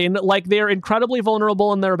feeling like they're incredibly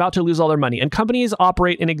vulnerable and they're about to lose all their money. And companies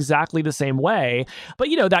operate in exactly the same way. But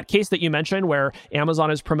that case that you mentioned where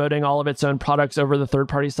Amazon is promoting all of its own products over the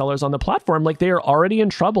third-party sellers on the platform, like they are already in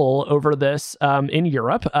trouble over this in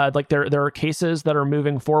Europe. Like there are cases that are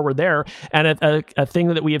moving forward there. And a thing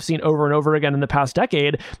that we have seen over and over again in the past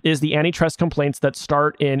decade is the antitrust complaints that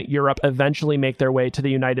start in Europe eventually make their way to the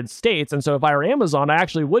United States. And so if I were Amazon, I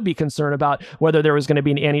actually would be concerned about whether there was going to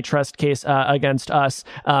be an antitrust case against us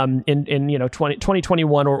in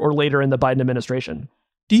 2021 or later in the Biden administration.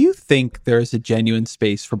 Do you think there is a genuine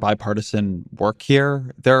space for bipartisan work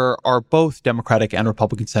here? There are both Democratic and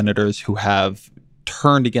Republican senators who have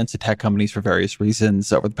turned against the tech companies for various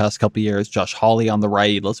reasons over the past couple of years. Josh Hawley on the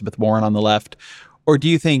right, Elizabeth Warren on the left. Or do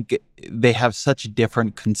you think they have such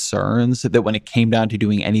different concerns that when it came down to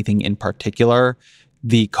doing anything in particular,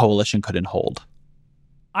 the coalition couldn't hold?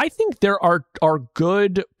 I think there are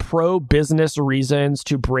good pro-business reasons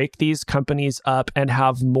to break these companies up and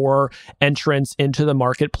have more entrants into the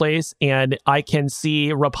marketplace. And I can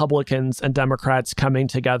see Republicans and Democrats coming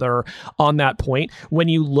together on that point. When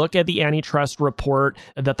you look at the antitrust report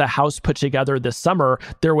that the House put together this summer,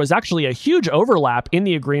 there was actually a huge overlap in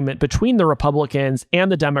the agreement between the Republicans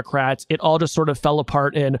and the Democrats. It all just sort of fell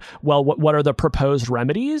apart in, well, what are the proposed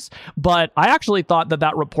remedies? But I actually thought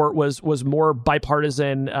that report was more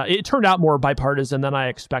bipartisan. It turned out more bipartisan than I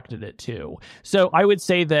expected it to. So I would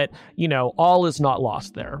say that, all is not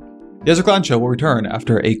lost there. The Ezra Klein Show will return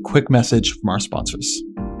after a quick message from our sponsors.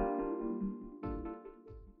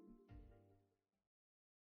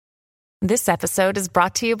 This episode is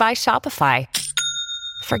brought to you by Shopify.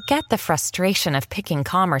 Forget the frustration of picking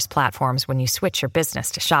commerce platforms when you switch your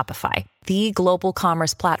business to Shopify, the global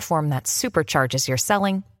commerce platform that supercharges your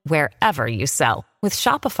selling wherever you sell. With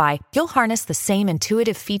Shopify, you'll harness the same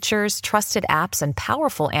intuitive features, trusted apps, and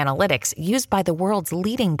powerful analytics used by the world's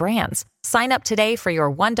leading brands. Sign up today for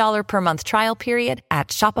your $1 per month trial period at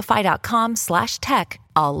shopify.com/tech,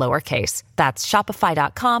 all lowercase. That's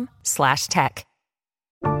shopify.com/tech.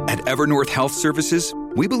 At Evernorth Health Services,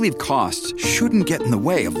 we believe costs shouldn't get in the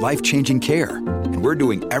way of life-changing care, and we're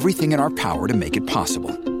doing everything in our power to make it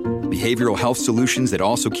possible. Behavioral health solutions that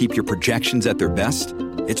also keep your projections at their best?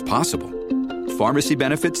 It's possible. Pharmacy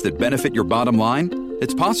benefits that benefit your bottom line?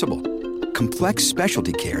 It's possible. Complex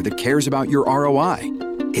specialty care that cares about your ROI?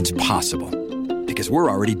 It's possible. Because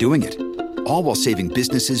we're already doing it. All while saving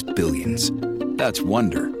businesses billions. That's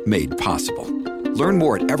Wonder made possible. Learn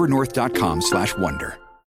more at evernorth.com/wonder.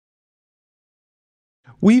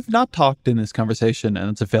 We've not talked in this conversation,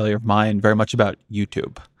 and it's a failure of mine, very much about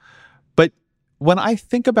YouTube. But when I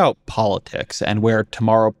think about politics and where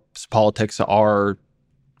tomorrow's politics are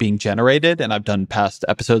being generated, and I've done past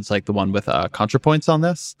episodes like the one with ContraPoints on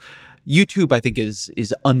this, YouTube, I think, is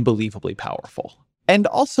unbelievably powerful. And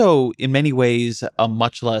also, in many ways, a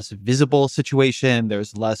much less visible situation.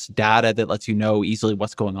 There's less data that lets you know easily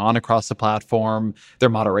what's going on across the platform. Their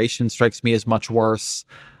moderation strikes me as much worse.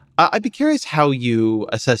 I'd be curious how you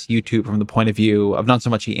assess YouTube from the point of view of not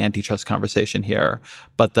so much the antitrust conversation here,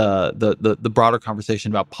 but the broader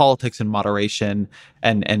conversation about politics and moderation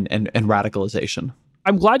and radicalization.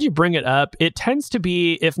 I'm glad you bring it up. It tends to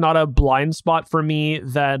be, if not a blind spot for me,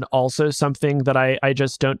 then also something that I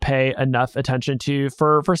just don't pay enough attention to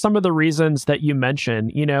for some of the reasons that you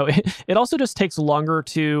mentioned. You know, it also just takes longer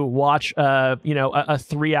to watch a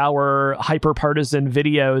 3-hour hyper-partisan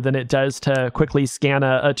video than it does to quickly scan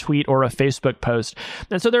a tweet or a Facebook post.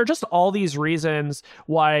 And so there are just all these reasons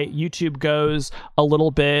why YouTube goes a little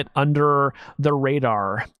bit under the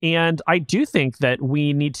radar. And I do think that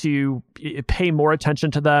we need to pay more attention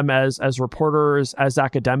to them as reporters, as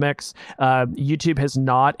academics. YouTube has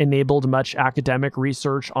not enabled much academic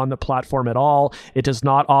research on the platform at all. It does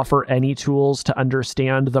not offer any tools to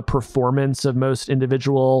understand the performance of most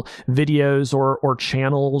individual videos or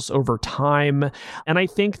channels over time. And I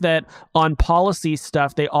think that on policy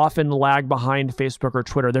stuff, they often lag behind Facebook or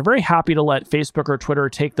Twitter. They're very happy to let Facebook or Twitter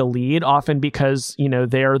take the lead, often because, you know,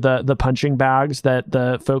 they're the punching bags that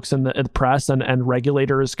the folks in the press and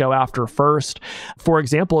regulators go after first. For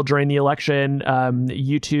example, during the election,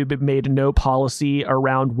 YouTube made no policy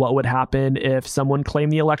around what would happen if someone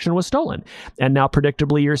claimed the election was stolen. And now,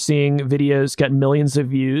 predictably, you're seeing videos get millions of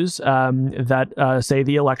views that say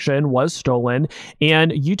the election was stolen.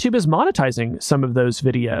 And YouTube is monetizing some of those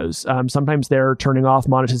videos. Sometimes they're turning off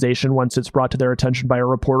monetization once it's brought to their attention by a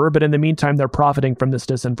reporter. But in the meantime, they're profiting from this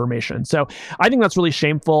disinformation. So I think that's really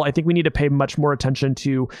shameful. I think we need to pay much more attention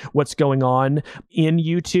to what's going on in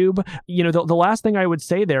YouTube. You know, the last thing I would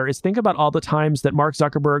say there is think about all the times that Mark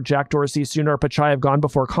Zuckerberg, Jack Dorsey, Sundar Pichai have gone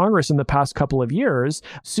before Congress in the past couple of years.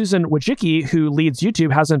 Susan Wojcicki, who leads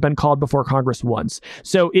YouTube, hasn't been called before Congress once.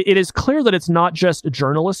 So it is clear that it's not just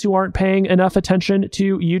journalists who aren't paying enough attention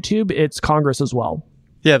to YouTube, it's Congress as well.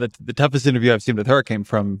 Yeah, the toughest interview I've seen with her came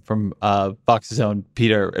from Vox's own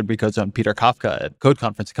Enrico's own Peter Kafka at Code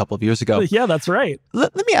Conference a couple of years ago. Yeah, that's right.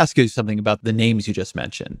 Let me ask you something about the names you just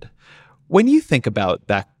mentioned. When you think about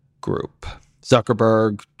that group,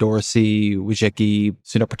 Zuckerberg, Dorsey, Wojcicki,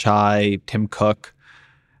 Sundar Pichai, Tim Cook,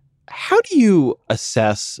 how do you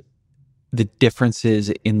assess the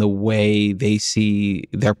differences in the way they see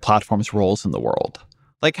their platform's roles in the world?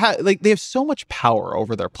 Like they have so much power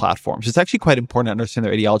over their platforms. It's actually quite important to understand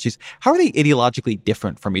their ideologies. How are they ideologically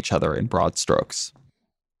different from each other in broad strokes?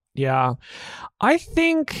 Yeah, I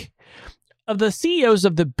think of the CEOs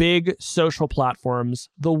of the big social platforms,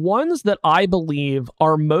 the ones that I believe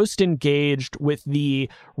are most engaged with the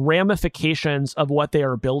ramifications of what they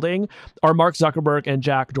are building are Mark Zuckerberg and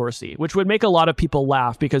Jack Dorsey, which would make a lot of people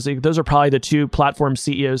laugh because those are probably the two platform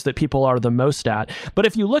CEOs that people are the most at. But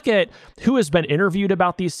if you look at who has been interviewed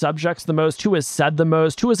about these subjects the most, who has said the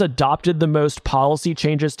most, who has adopted the most policy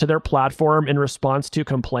changes to their platform in response to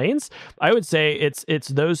complaints, I would say it's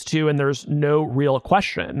those two, and there's no real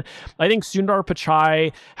question. I think Sundar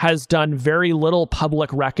Pichai has done very little public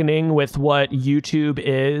reckoning with what YouTube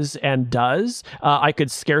is and does. I could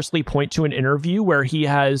scarcely point to an interview where he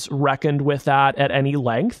has reckoned with that at any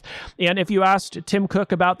length. And if you asked Tim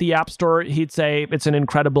Cook about the App Store, he'd say it's an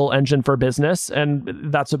incredible engine for business, and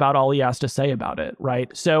that's about all he has to say about it,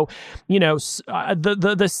 right? So, you know,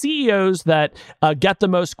 the CEOs that get the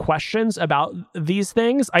most questions about these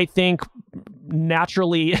things, I think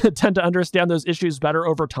naturally tend to understand those issues better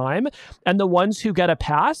over time. And the ones who get a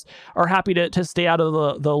pass are happy to stay out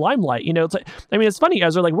of the limelight. It's like, it's funny,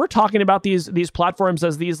 Ezra, like we're talking about these platforms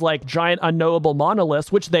as these like giant unknowable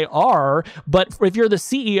monoliths, which they are. But if you're the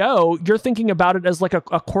CEO, you're thinking about it as like a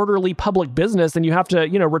quarterly public business, and you have to,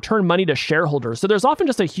 return money to shareholders. So there's often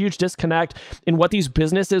just a huge disconnect in what these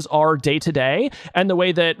businesses are day to day and the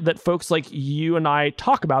way that folks like you and I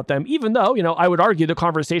talk about them, even though, I would argue the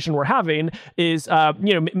conversation we're having is,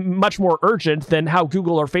 much more urgent than how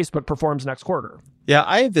Google or Facebook performs next quarter. Yeah,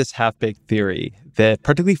 I have this half-baked theory that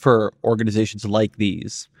particularly for organizations like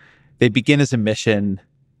these, they begin as a mission,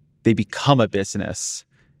 they become a business,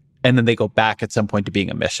 and then they go back at some point to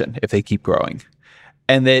being a mission if they keep growing.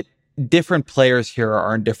 And that different players here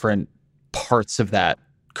are in different parts of that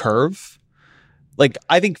curve. Like,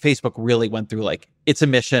 I think Facebook really went through like, it's a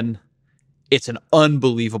mission, it's an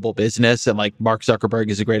unbelievable business, and like Mark Zuckerberg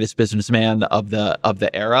is the greatest businessman of the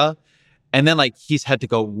era. And then like he's had to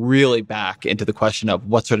go really back into the question of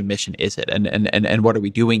what sort of mission is it, and what are we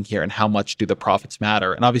doing here, and how much do the profits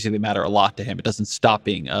matter? And obviously they matter a lot to him. It doesn't stop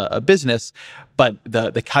being a business, but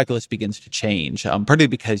the calculus begins to change, partly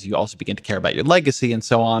because you also begin to care about your legacy and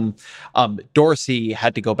so on. Dorsey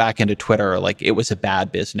had to go back into Twitter like it was a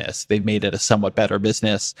bad business. They've made it a somewhat better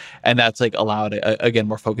business, and that's like allowed again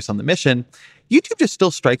more focus on the mission. YouTube just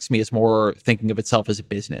still strikes me as more thinking of itself as a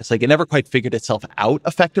business. Like it never quite figured itself out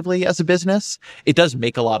effectively as a business. It does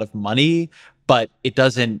make a lot of money, but it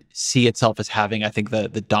doesn't see itself as having, I think, the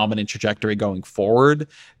dominant trajectory going forward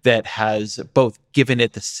that has both given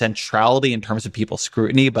it the centrality in terms of people's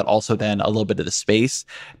scrutiny, but also then a little bit of the space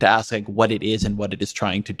to ask like what it is and what it is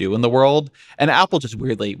trying to do in the world. And Apple just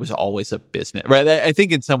weirdly was always a business, right? I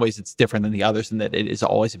think in some ways it's different than the others in that it is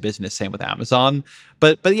always a business. Same with Amazon.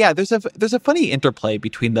 But yeah, there's a funny interplay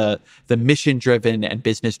between the mission driven and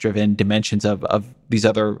business driven dimensions of these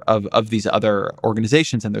other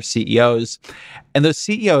organizations and their CEOs. And those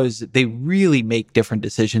CEOs, they really make different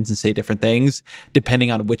decisions and say different things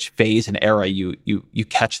depending on which phase and era you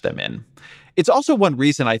catch them in. It's also one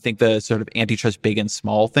reason I think the sort of antitrust big and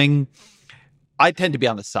small thing, I tend to be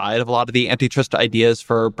on the side of a lot of the antitrust ideas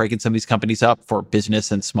for breaking some of these companies up for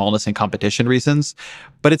business and smallness and competition reasons.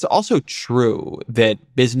 But it's also true that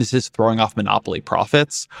businesses throwing off monopoly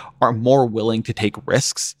profits are more willing to take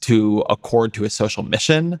risks to accord to a social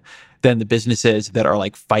mission than the businesses that are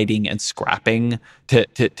like fighting and scrapping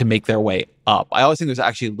to make their way up. I always think there's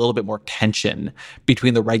actually a little bit more tension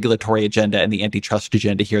between the regulatory agenda and the antitrust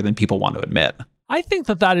agenda here than people want to admit. I think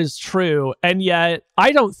that is true. And yet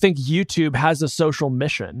I don't think YouTube has a social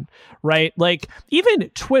mission, right? Like even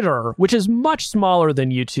Twitter, which is much smaller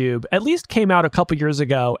than YouTube, at least came out a couple years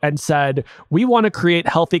ago and said, we want to create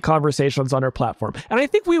healthy conversations on our platform. And I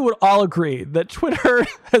think we would all agree that Twitter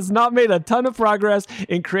has not made a ton of progress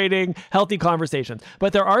in creating healthy conversations.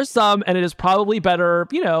 But there are some, and it is probably better,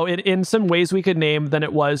 in some ways we could name than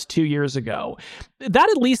it was 2 years ago. That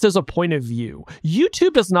at least is a point of view.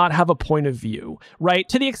 YouTube does not have a point of view, right?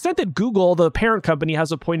 To the extent that Google, the parent company,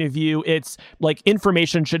 has a point of view, it's like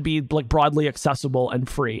information should be like broadly accessible and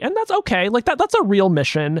free. And that's okay. Like that's a real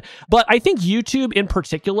mission. But I think YouTube in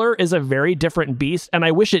particular is a very different beast. And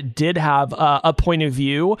I wish it did have a point of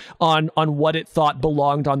view on what it thought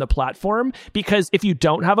belonged on the platform. Because if you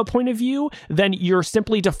don't have a point of view, then you're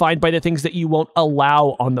simply defined by the things that you won't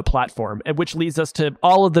allow on the platform, which leads us to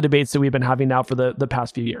all of the debates that we've been having now for the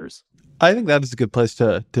past few years. I think that is a good place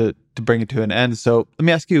to bring it to an end. So let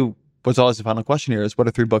me ask you, what's always the final question here is, what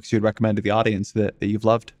are 3 books you'd recommend to the audience that you've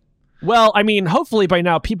loved? Well, I mean, hopefully by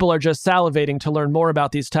now people are just salivating to learn more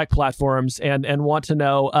about these tech platforms and want to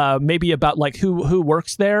know maybe about like who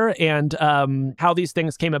works there and how these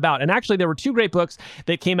things came about. And actually, there were 2 great books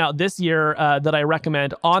that came out this year that I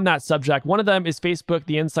recommend on that subject. One of them is Facebook,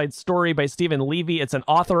 The Inside Story by Stephen Levy. It's an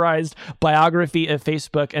authorized biography of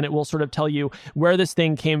Facebook, and it will sort of tell you where this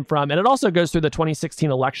thing came from. And it also goes through the 2016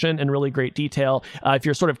 election in really great detail if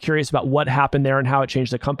you're sort of curious about what happened there and how it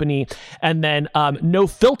changed the company. And then No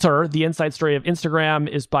Filter, The Inside Story of Instagram,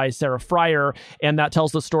 is by Sarah Fryer, and that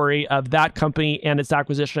tells the story of that company and its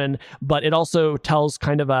acquisition, but it also tells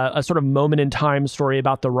kind of a sort of moment in time story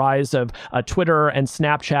about the rise of Twitter and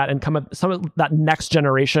Snapchat and some of that next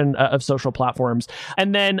generation of social platforms.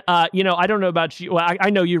 And then, I don't know about you. Well, I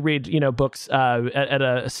know you read, books at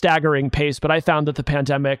a staggering pace, but I found that the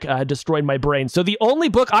pandemic destroyed my brain. So the only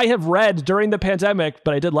book I have read during the pandemic,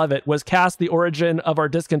 but I did love it, was Caste: The Origin of Our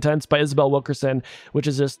Discontents by Isabel Wilkerson, which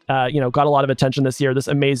is just, got a lot of attention this year. This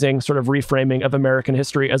amazing sort of reframing of American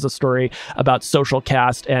history as a story about social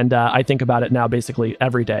caste. And I think about it now basically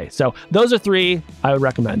every day. So those are 3 I would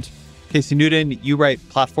recommend. Casey Newton, you write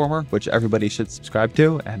Platformer, which everybody should subscribe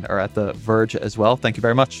to, and are at The Verge as well. Thank you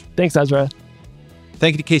very much. Thanks, Ezra.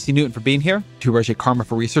 Thank you to Casey Newton for being here, to Roger Karma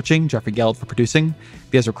for researching, Jeffrey Geld for producing.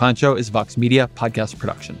 The Ezra Klein Show is Vox Media podcast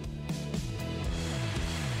production.